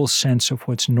people's sense of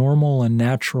what's normal and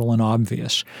natural and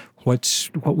obvious,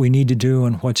 what we need to do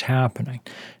and what's happening.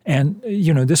 And,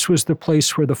 this was the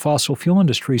place where the fossil fuel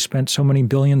industry spent so many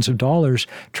billions of dollars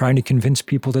trying to convince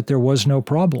people that there was no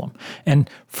problem. And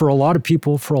for a lot of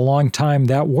people, for a long time,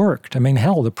 that worked. I mean,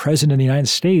 hell, the president of the United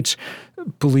States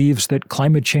believes that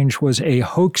climate change was a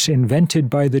hoax invented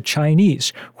by the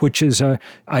Chinese, which is an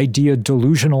idea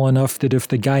delusional enough that if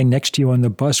the guy next to you on the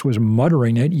bus was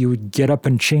muttering it, you would get up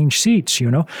and change seats,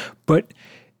 But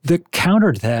the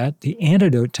counter to that, the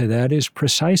antidote to that is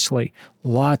precisely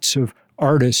lots of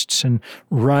artists and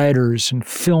writers and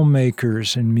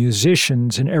filmmakers and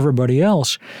musicians and everybody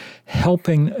else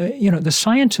helping. The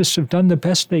scientists have done the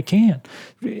best they can.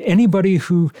 Anybody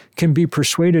who can be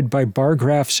persuaded by bar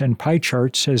graphs and pie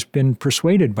charts has been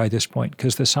persuaded by this point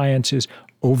because the science is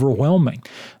overwhelming.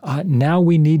 Now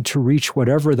we need to reach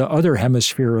whatever the other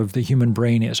hemisphere of the human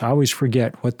brain is. I always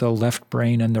forget what the left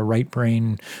brain and the right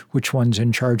brain, which one's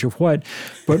in charge of what.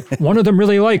 But one of them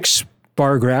really likes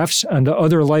bar graphs and the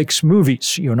other likes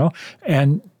movies,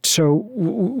 And so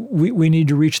we need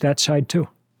to reach that side too.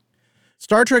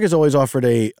 Star Trek has always offered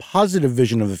a positive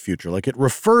vision of the future. Like it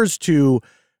refers to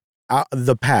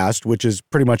the past, which is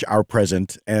pretty much our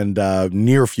present, and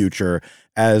near future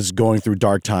as going through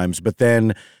dark times. But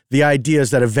then the idea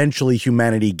is that eventually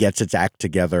humanity gets its act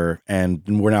together and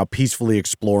we're now peacefully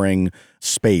exploring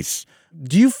space.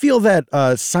 Do you feel that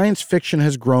science fiction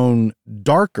has grown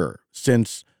darker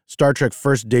since Star Trek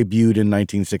first debuted in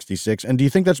 1966? And do you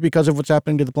think that's because of what's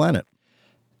happening to the planet?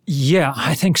 Yeah,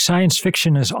 I think science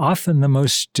fiction is often the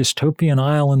most dystopian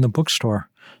aisle in the bookstore.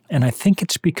 And I think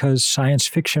it's because science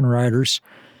fiction writers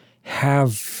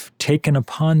have taken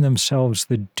upon themselves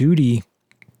the duty,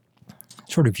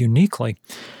 sort of uniquely,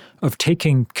 of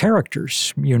taking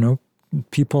characters,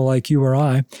 people like you or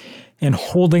I, and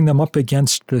holding them up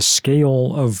against the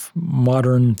scale of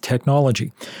modern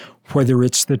technology, whether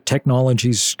it's the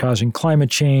technologies causing climate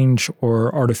change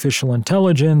or artificial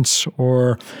intelligence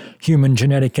or human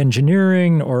genetic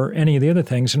engineering or any of the other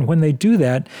things. And when they do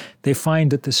that, they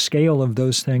find that the scale of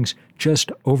those things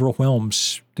just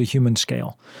overwhelms the human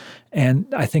scale. And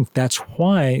I think that's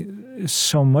why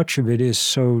so much of it is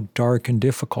so dark and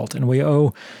difficult. And we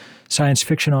owe science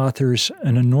fiction authors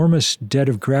an enormous debt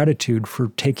of gratitude for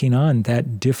taking on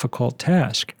that difficult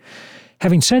task.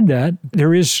 Having said that,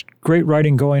 there is great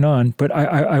writing going on, but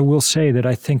I will say that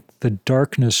I think the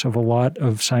darkness of a lot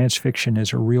of science fiction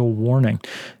is a real warning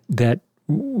that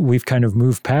we've kind of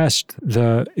moved past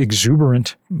the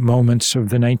exuberant moments of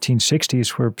the 1960s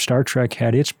where Star Trek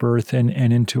had its birth and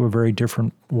into a very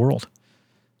different world.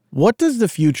 What does the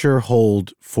future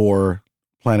hold for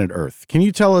planet Earth? Can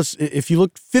you tell us, if you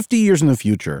look 50 years in the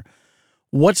future,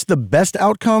 what's the best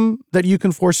outcome that you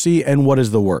can foresee and what is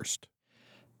the worst?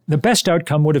 The best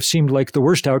outcome would have seemed like the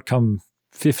worst outcome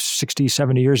 50, 60,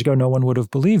 70 years ago. No one would have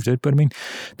believed it. But I mean,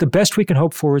 the best we can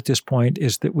hope for at this point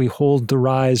is that we hold the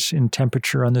rise in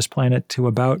temperature on this planet to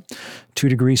about 2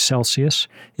 degrees Celsius.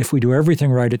 If we do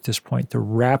everything right at this point, the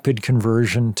rapid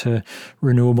conversion to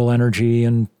renewable energy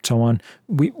and so on,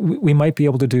 we might be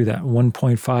able to do that,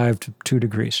 1.5 to 2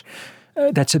 degrees.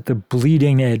 That's at the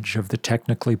bleeding edge of the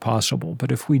technically possible.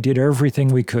 But if we did everything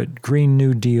we could, Green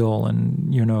New Deal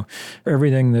and,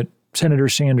 everything that Senator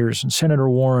Sanders and Senator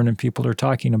Warren and people are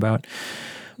talking about,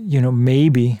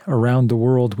 maybe around the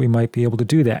world we might be able to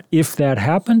do that. If that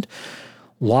happened,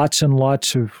 lots and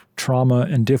lots of trauma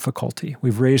and difficulty.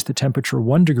 We've raised the temperature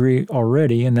 1 degree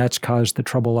already, and that's caused the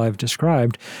trouble I've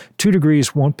described. 2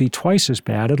 degrees won't be twice as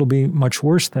bad. It'll be much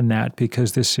worse than that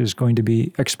because this is going to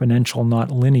be exponential,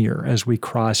 not linear, as we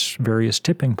cross various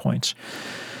tipping points.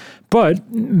 But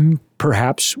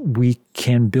Perhaps we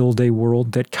can build a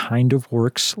world that kind of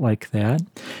works like that.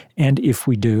 And if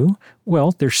we do,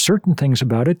 well, there's certain things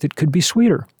about it that could be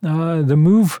sweeter. The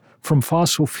move from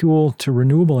fossil fuel to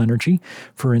renewable energy,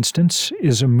 for instance,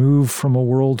 is a move from a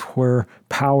world where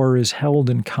power is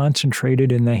held and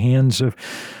concentrated in the hands of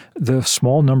the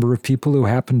small number of people who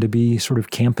happen to be sort of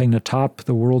camping atop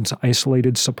the world's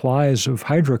isolated supplies of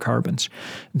hydrocarbons.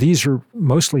 These are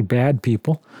mostly bad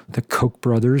people, the Koch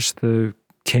brothers, the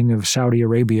king of Saudi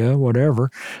Arabia,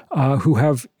 whatever, who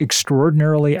have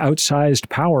extraordinarily outsized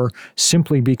power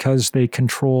simply because they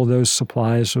control those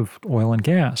supplies of oil and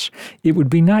gas. It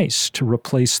would be nice to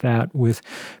replace that with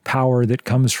power that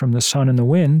comes from the sun and the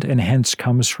wind, and hence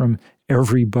comes from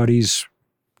everybody's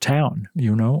town,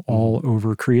 all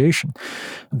over creation.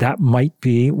 That might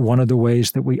be one of the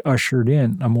ways that we ushered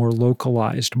in a more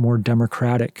localized, more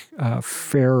democratic,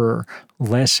 fairer,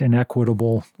 less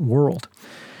inequitable world.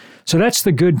 So that's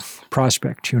the good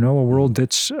prospect, a world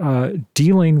that's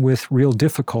dealing with real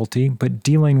difficulty, but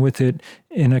dealing with it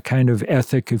in a kind of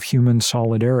ethic of human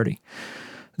solidarity.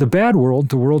 The bad world,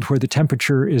 the world where the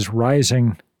temperature is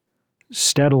rising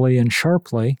steadily and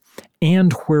sharply,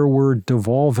 and where we're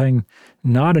devolving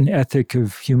not an ethic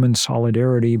of human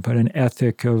solidarity, but an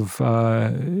ethic of,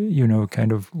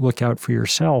 kind of look out for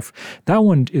yourself, that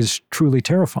one is truly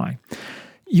terrifying.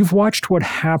 You've watched what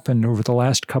happened over the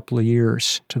last couple of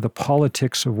years to the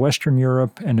politics of Western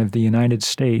Europe and of the United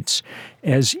States,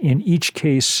 as in each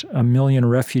case, 1 million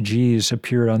refugees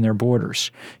appeared on their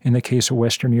borders. In the case of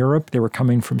Western Europe, they were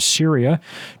coming from Syria,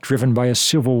 driven by a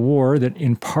civil war that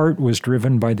in part was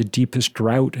driven by the deepest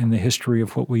drought in the history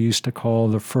of what we used to call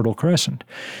the Fertile Crescent.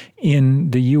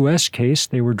 In the U.S. case,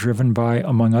 they were driven by,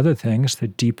 among other things, the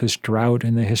deepest drought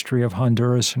in the history of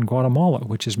Honduras and Guatemala,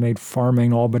 which has made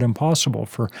farming all but impossible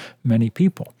for many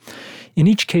people. In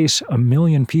each case, 1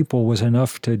 million people was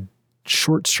enough to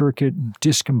short-circuit,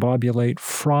 discombobulate,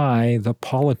 fry the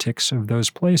politics of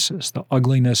those places. The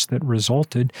ugliness that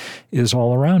resulted is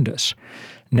all around us.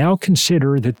 Now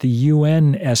consider that the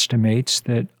UN estimates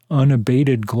that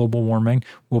unabated global warming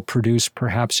will produce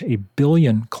perhaps 1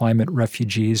 billion climate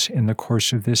refugees in the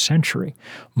course of this century.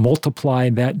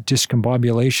 Multiply that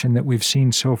discombobulation that we've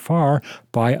seen so far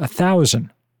by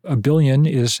 1,000. 1 billion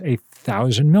is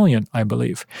 1,000 million, I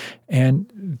believe.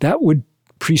 And that would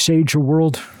presage a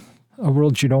world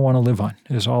you don't want to live on,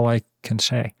 is all I can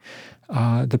say.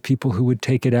 The people who would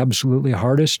take it absolutely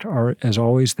hardest are, as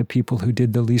always, the people who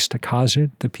did the least to cause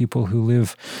it, the people who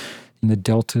live in the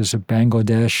deltas of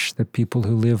Bangladesh, the people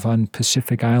who live on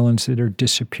Pacific islands that are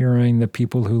disappearing, the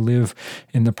people who live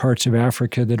in the parts of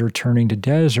Africa that are turning to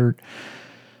desert.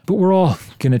 But we're all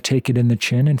going to take it in the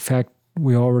chin. In fact,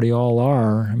 we already all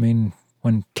are. I mean,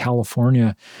 when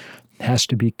California has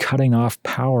to be cutting off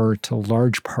power to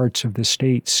large parts of the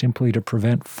state simply to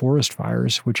prevent forest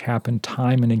fires, which happened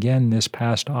time and again this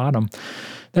past autumn,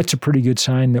 that's a pretty good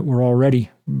sign that we're already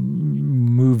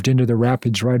moved into the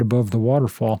rapids right above the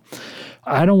waterfall.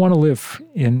 I don't want to live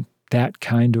in that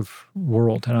kind of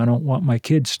world, and I don't want my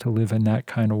kids to live in that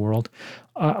kind of world.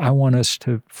 I want us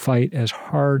to fight as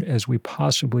hard as we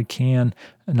possibly can,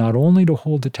 not only to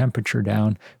hold the temperature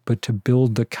down, but to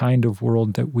build the kind of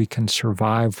world that we can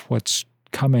survive what's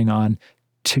coming on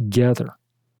together.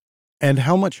 And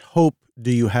how much hope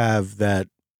do you have that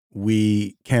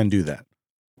we can do that?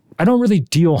 I don't really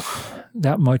deal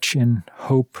that much in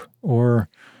hope or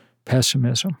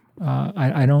pessimism.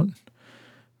 I don't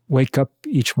wake up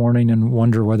each morning and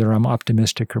wonder whether I'm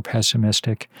optimistic or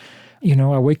pessimistic.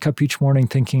 I wake up each morning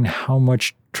thinking, how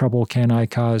much trouble can I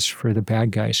cause for the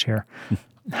bad guys here?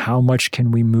 How much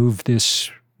can we move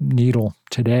this needle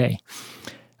today?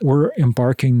 We're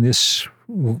embarking this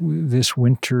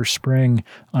winter, spring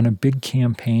on a big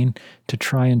campaign to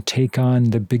try and take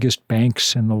on the biggest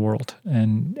banks in the world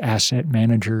and asset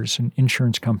managers and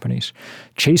insurance companies.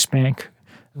 Chase Bank,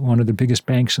 one of the biggest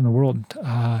banks in the world,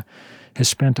 has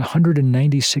spent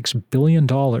 $196 billion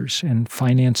in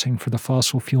financing for the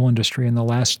fossil fuel industry in the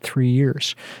last 3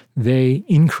 years. They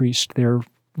increased their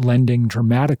lending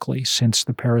dramatically since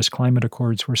the Paris Climate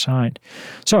Accords were signed.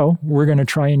 So we're going to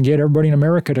try and get everybody in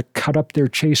America to cut up their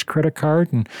Chase credit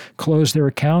card and close their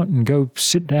account and go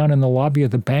sit down in the lobby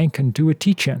of the bank and do a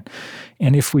teach-in.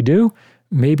 And if we do,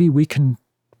 maybe we can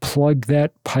plug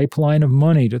that pipeline of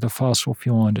money to the fossil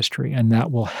fuel industry, and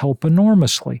that will help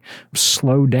enormously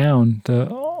slow down the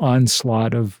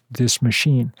onslaught of this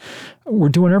machine. We're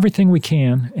doing everything we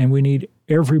can, and we need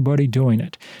everybody doing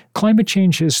it. Climate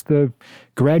change is the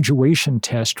graduation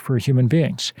test for human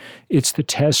beings. It's the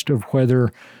test of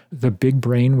whether the big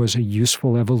brain was a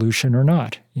useful evolution or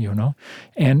not,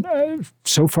 And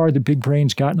so far, the big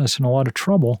brain's gotten us in a lot of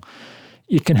trouble.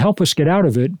 It can help us get out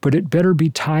of it, but it better be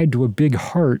tied to a big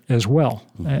heart as well.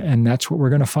 And that's what we're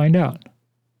going to find out.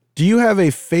 Do you have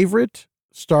a favorite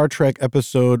Star Trek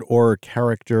episode or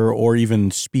character or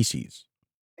even species?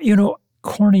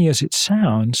 Corny as it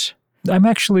sounds, I'm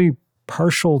actually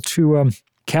partial to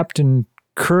Captain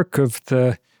Kirk of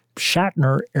the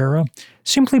Shatner era,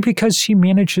 simply because he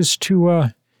manages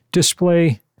to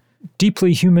display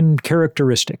deeply human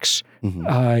characteristics.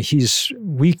 He's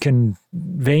weak and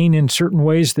vain in certain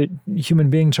ways that human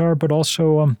beings are, but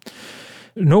also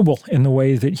noble in the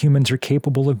way that humans are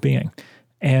capable of being.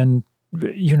 And,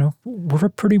 we're a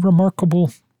pretty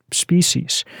remarkable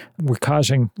species. We're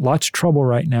causing lots of trouble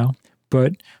right now,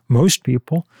 but most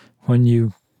people, when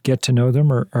you get to know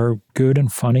them, are good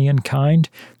and funny and kind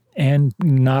and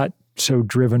not so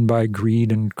driven by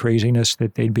greed and craziness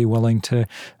that they'd be willing to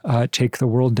take the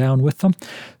world down with them.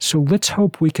 So let's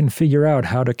hope we can figure out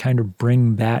how to kind of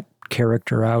bring that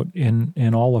character out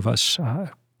in all of us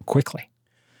quickly.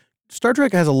 Star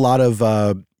Trek has a lot of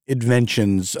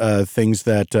inventions, things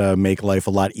that make life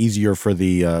a lot easier for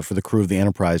the crew of the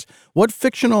Enterprise. What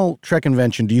fictional Trek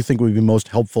invention do you think would be most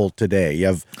helpful today? You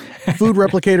have food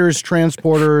replicators,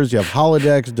 transporters, you have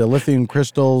holodecks, dilithium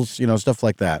crystals, stuff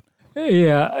like that.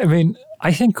 Yeah,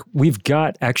 I think we've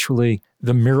got actually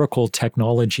the miracle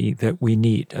technology that we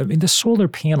need. The solar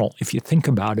panel, if you think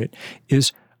about it,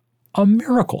 is a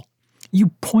miracle. You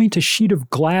point a sheet of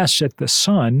glass at the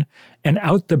sun, and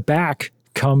out the back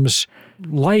comes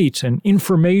light and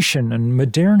information and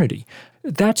modernity.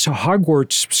 That's a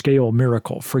Hogwarts-scale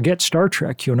miracle. Forget Star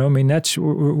Trek, that's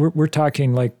we're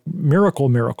talking like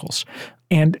miracles.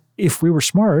 And if we were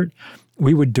smart,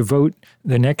 we would devote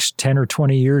the next 10 or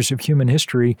 20 years of human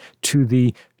history to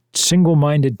the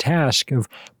single-minded task of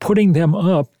putting them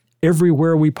up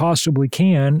everywhere we possibly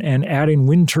can and adding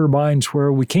wind turbines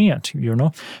where we can't,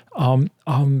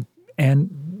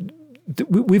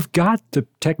 we've got the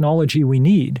technology we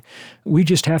need. We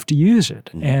just have to use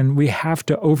it, and we have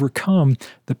to overcome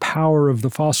the power of the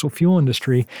fossil fuel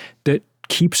industry that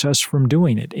keeps us from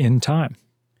doing it in time.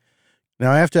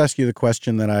 Now, I have to ask you the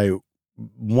question that I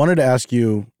wanted to ask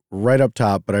you right up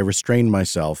top, but I restrained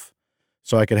myself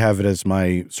so I could have it as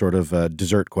my sort of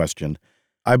dessert question.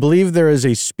 I believe there is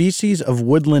a species of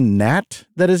woodland gnat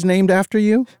that is named after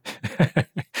you?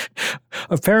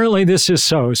 Apparently this is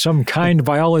so. Some kind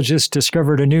biologist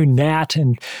discovered a new gnat,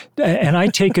 and I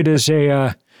take it as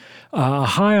a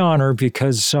high honor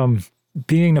because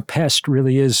being a pest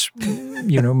really is,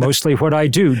 mostly what I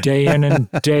do day in and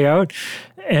day out.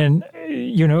 And,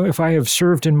 if I have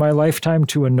served in my lifetime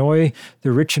to annoy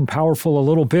the rich and powerful a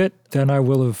little bit, then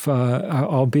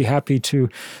I'll be happy to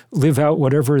live out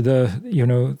whatever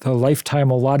the lifetime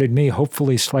allotted me,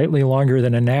 hopefully slightly longer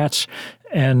than a gnat's,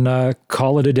 and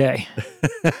call it a day.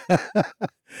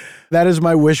 That is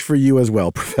my wish for you as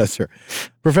well, Professor.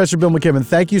 Professor Bill McKibben,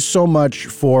 thank you so much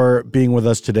for being with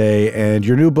us today. And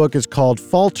your new book is called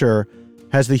Falter: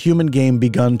 Has the Human Game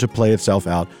Begun to Play Itself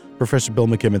Out? Professor Bill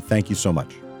McKibben, thank you so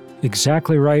much.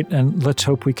 Exactly right, and let's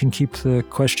hope we can keep the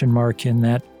question mark in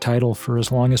that title for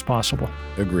as long as possible.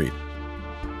 Agreed.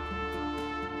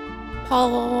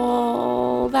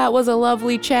 Paul, that was a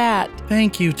lovely chat.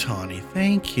 Thank you, Tawny.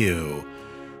 Thank you.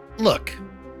 Look,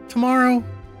 tomorrow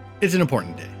is an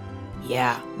important day.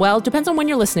 Yeah. Well, it depends on when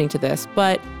you're listening to this,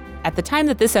 but at the time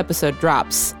that this episode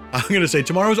drops... I'm going to say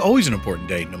tomorrow is always an important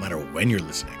day, no matter when you're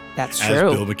listening. That's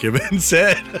true. As Bill McKibben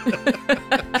said.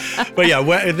 But yeah,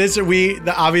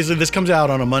 obviously this comes out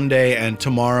on a Monday, and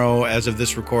tomorrow, as of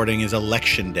this recording, is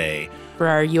Election Day. For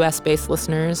our U.S.-based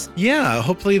listeners. Yeah,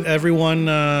 hopefully everyone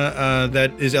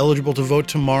that is eligible to vote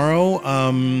tomorrow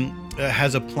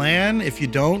has a plan. If you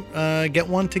don't, get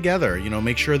one together.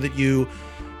 Make sure that you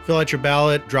fill out your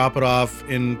ballot, drop it off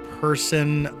in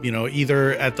person,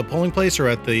 either at the polling place or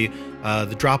at the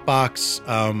drop box.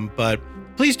 But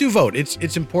please do vote.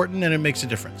 It's important, and it makes a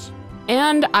difference.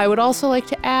 And I would also like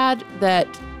to add that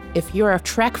if you're a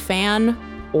Trek fan,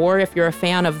 or if you're a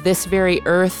fan of this very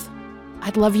Earth,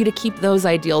 I'd love you to keep those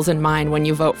ideals in mind when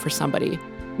you vote for somebody.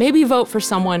 Maybe vote for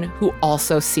someone who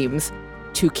also seems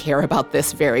to care about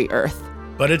this very Earth.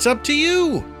 But it's up to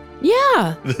you.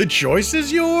 Yeah. The choice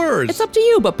is yours. It's up to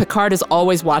you, but Picard is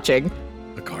always watching.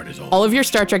 Picard is always All of your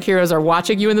Star Trek heroes are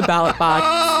watching you in the ballot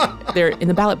box. They're in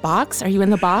the ballot box? Are you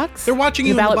in the box? They're watching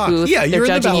you in the ballot booth. Yeah, you're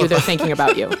They're in the judging you. ballot They're box. thinking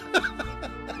about you.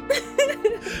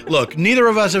 Look, neither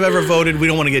of us have ever voted. We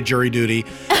don't want to get jury duty.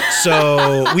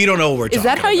 So we don't know what we're talking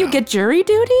about. Is that how you get jury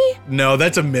duty? No,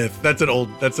 that's a myth. That's an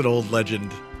old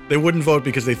legend. They wouldn't vote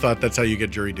because they thought that's how you get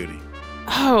jury duty.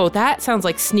 Oh, that sounds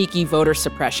like sneaky voter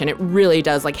suppression. It really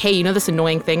does. Like, hey, you know this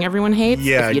annoying thing everyone hates?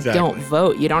 Yeah, if you exactly. don't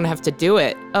vote, you don't have to do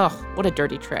it. Ugh, what a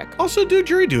dirty trick. Also do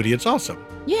jury duty. It's awesome.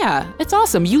 Yeah, it's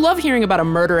awesome. You love hearing about a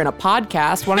murder in a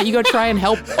podcast. Why don't you go try and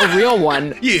help a real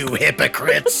one? You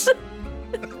hypocrites.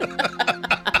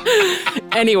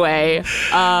 Anyway,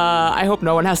 I hope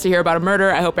no one has to hear about a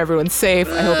murder. I hope everyone's safe.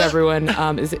 I hope everyone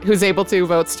who's able to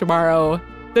votes tomorrow.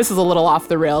 This is a little off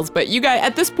the rails, but you guys,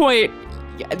 at this point,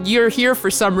 you're here for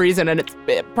some reason, and it's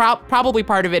probably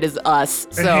part of it is us.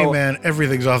 So, and hey, man,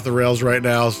 everything's off the rails right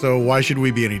now, so why should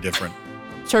we be any different?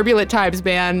 Turbulent times,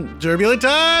 man. Turbulent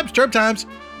times. Turb times.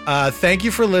 Thank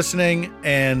you for listening,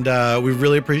 and we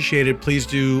really appreciate it. Please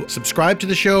do subscribe to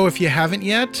the show if you haven't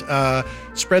yet.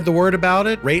 Spread the word about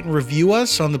it. Rate and review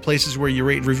us on the places where you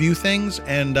rate and review things,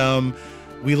 and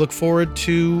we look forward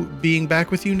to being back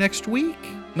with you next week,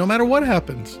 no matter what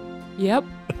happens. Yep.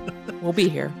 We'll be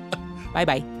here.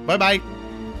 Bye-bye. Bye-bye.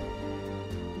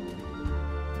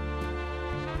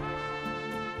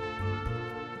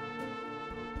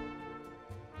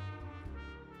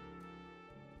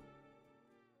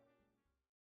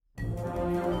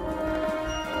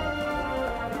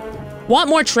 Want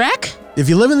more Trek? If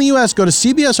you live in the U.S., go to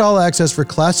CBS All Access for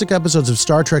classic episodes of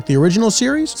Star Trek, the original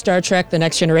series, Star Trek The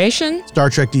Next Generation, Star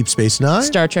Trek Deep Space Nine,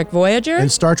 Star Trek Voyager, and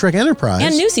Star Trek Enterprise,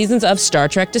 and new seasons of Star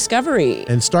Trek Discovery.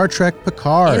 and Star Trek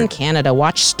Picard. In Canada,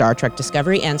 watch Star Trek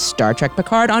Discovery and Star Trek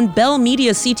Picard on Bell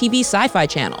Media's CTV Sci-Fi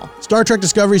channel. Star Trek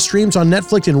Discovery streams on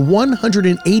Netflix in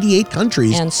 188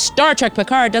 countries. And Star Trek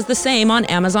Picard does the same on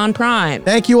Amazon Prime.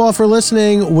 Thank you all for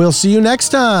listening. We'll see you next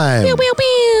time. Pew, pew,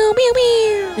 pew, pew,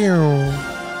 pew. Pew.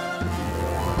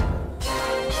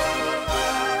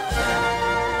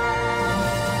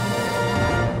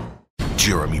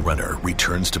 Jeremy Renner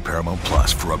returns to Paramount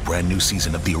Plus for a brand new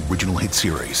season of the original hit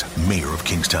series, Mayor of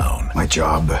Kingstown. My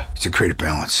job is to create a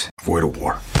balance, avoid a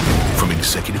war. From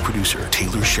executive producer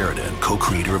Taylor Sheridan,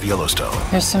 co-creator of Yellowstone,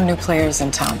 There's some new players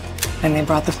in town, and they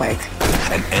brought the plague.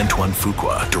 and Antoine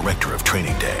Fuqua, director of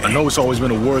Training Day. I know it's always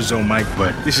been a war zone, Mike,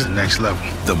 but this is next level.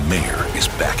 The Mayor is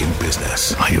back in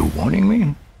business. Are you warning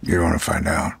me? You're going to find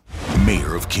out.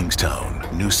 Mayor of Kingstown.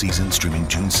 New season streaming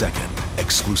June 2nd,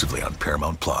 exclusively on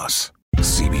Paramount Plus.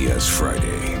 CBS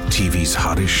Friday. TV's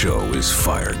hottest show is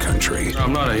Fire Country.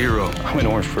 I'm not a hero. I'm in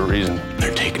orange for a reason.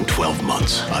 They're taking 12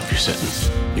 months off your sentence.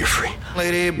 You're free.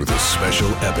 With a special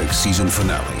epic season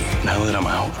finale. Now that I'm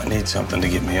out, I need something to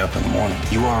get me up in the morning.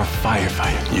 You are a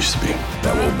firefighter. Used to be.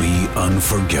 That will be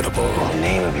unforgettable. In the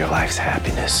name of your life's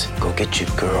happiness, go get your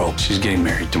girl. She's getting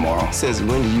married tomorrow. Since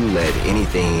when do you let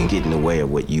anything get in the way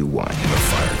of what you want? The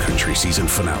Fire Country season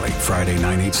finale, Friday,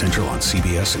 9/8 Central on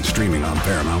CBS and streaming on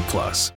Paramount Plus.